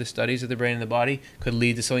best of the studies of the brain and the body, could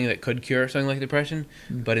lead to something that could cure something like depression.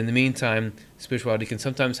 But in the meantime, spirituality can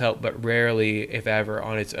sometimes help, but rarely, if ever,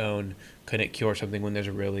 on its own, can it cure something when there's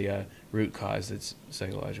really a root cause that's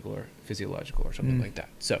psychological or physiological or something like that.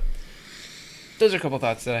 So those are a couple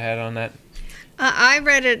thoughts that I had on that. I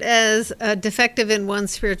read it as defective in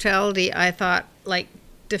one's spirituality. I thought like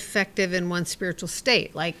defective in one's spiritual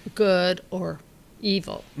state, like good or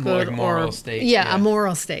evil. Good or moral state. Yeah, a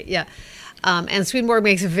moral state, yeah. And Swedenborg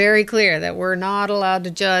makes it very clear that we're not allowed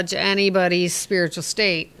to judge anybody's spiritual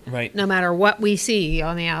state, right, no matter what we see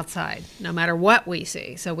on the outside, no matter what we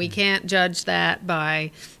see. So we can't judge that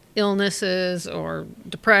by illnesses or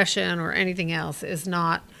depression or anything else.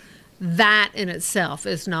 That in itself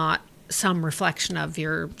is not some reflection of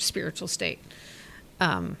your spiritual state.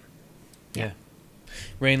 Yeah.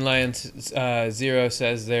 Rain Lions 0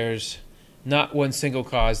 says there's not one single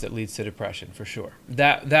cause that leads to depression, for sure.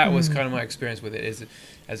 That was kind of my experience with it, is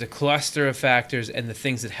as a cluster of factors, and the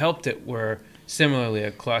things that helped it were similarly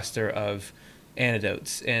a cluster of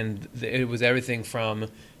antidotes. And it was everything from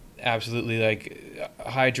absolutely like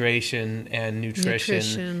hydration and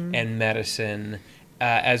nutrition. And medicine,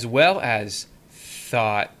 as well as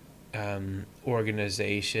thought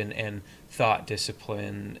organization and thought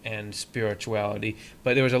discipline and spirituality.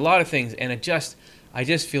 But there was a lot of things, and I just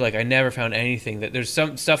feel like I never found anything that there's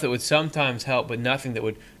some stuff that would sometimes help, but nothing that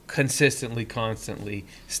would consistently, constantly.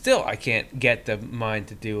 Still, I can't get the mind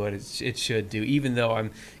to do what it should do, even though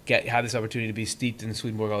have this opportunity to be steeped in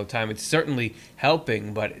Swedenborg all the time. It's certainly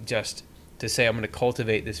helping, but just to say I'm going to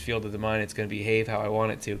cultivate this field of the mind, it's going to behave how I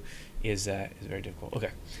want it to, is very difficult.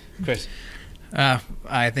 Okay, Chris.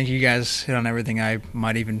 I think you guys hit on everything I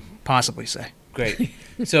might even possibly say. Great.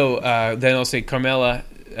 So then I'll say Carmela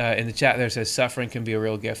in the chat there says, suffering can be a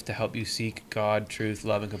real gift to help you seek God, truth,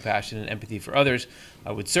 love, and compassion and empathy for others.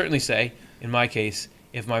 I would certainly say, in my case,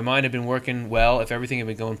 if my mind had been working well, if everything had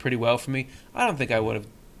been going pretty well for me, I don't think I would have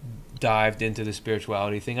dived into the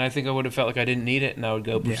spirituality thing. I think I would have felt like I didn't need it, and I would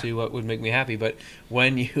go pursue what would make me happy. But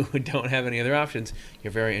when you don't have any other options,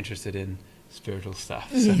 you're very interested in spiritual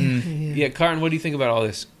stuff. So, yeah, Karin, what do you think about all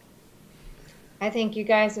this? I think you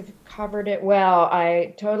guys have covered it well.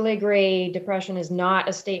 I totally agree. Depression is not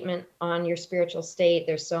a statement on your spiritual state.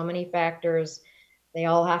 There's so many factors. They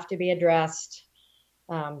all have to be addressed.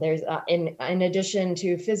 There's in addition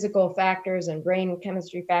to physical factors and brain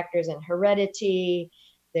chemistry factors and heredity,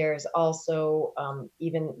 there's also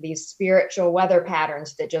even these spiritual weather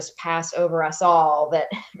patterns that just pass over us all that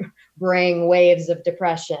bring waves of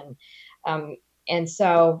depression. And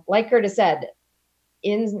so, like Curtis said,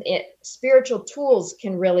 spiritual tools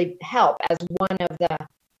can really help as one of the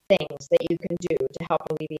things that you can do to help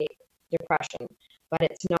alleviate depression. But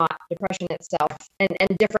it's not depression itself. And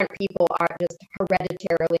different people are just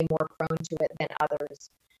hereditarily more prone to it than others.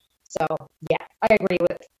 So, yeah, I agree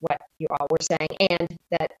with what you all were saying. And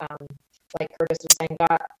that, like Curtis was saying,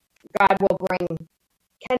 God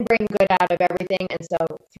can bring good out of everything. And so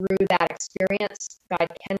through that experience, God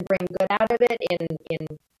can bring good out of it in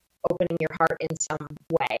opening your heart in some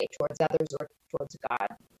way towards others or towards God.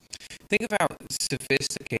 Think of how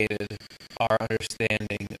sophisticated our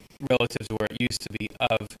understanding relative to where it used to be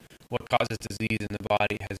of what causes disease in the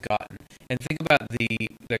body has gotten. And think about the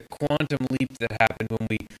quantum leap that happened when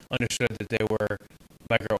we understood that there were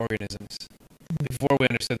microorganisms. Before we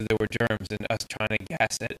understood that there were germs, and us trying to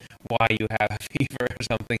guess at why you have a fever or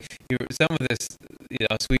something. Some of this,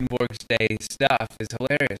 Swedenborg's Day stuff is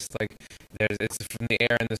hilarious. Like it's from the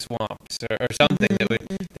air in the swamps or something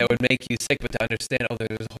that would make you sick. But to understand,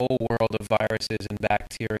 there's this whole world of viruses and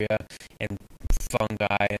bacteria and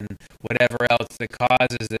fungi and whatever else that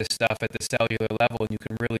causes this stuff at the cellular level, and you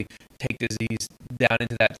can really take disease down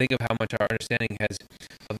into that. Think of how much our understanding has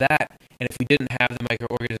of that. And if we didn't have the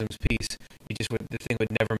microorganisms piece, the thing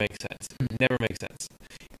would never make sense. It would never make sense.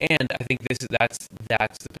 And I think that's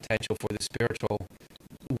the potential for the spiritual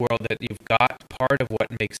world, that you've got part of what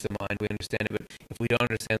makes the mind. We understand it, but if we don't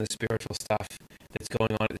understand the spiritual stuff that's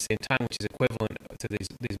going on at the same time, which is equivalent to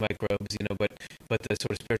these microbes, but the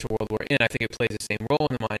sort of spiritual world we're in, I think it plays the same role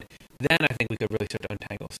in the mind. Then I think we could really start to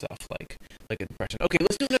untangle stuff like a depression. Okay,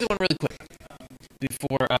 let's do another one really quick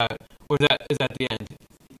before is that the end?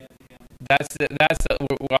 That's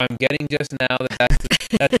what I'm getting just now. That's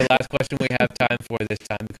the last question we have time for this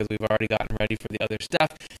time, because we've already gotten ready for the other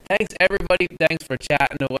stuff. Thanks, everybody. Thanks for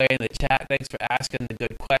chatting away in the chat. Thanks for asking the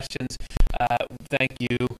good questions. Thank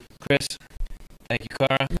you, Chris. Thank you,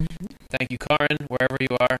 Cara. Thank you, Karin, wherever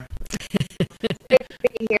you are. Good to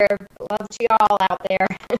be here. Love to you all out there.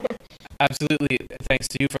 Absolutely. Thanks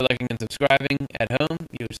to you for liking and subscribing at home.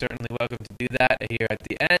 You're certainly welcome to do that here at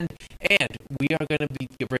the end. And we are going to be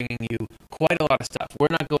bringing you quite a lot of stuff.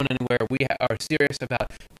 We're not going anywhere. We are serious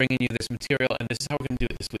about bringing you this material, and this is how we're going to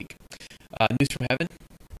do it this week. News from Heaven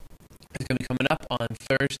is going to be coming up on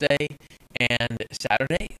Thursday and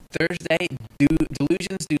Saturday. Thursday,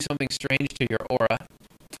 delusions do something strange to your aura.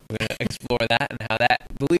 We're going to explore that and how that,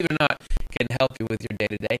 believe it or not, can help you with your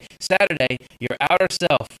day-to-day. Saturday, your outer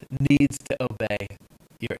self needs to obey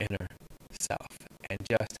your inner self, and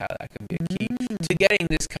just how that can be a key to getting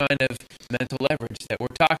this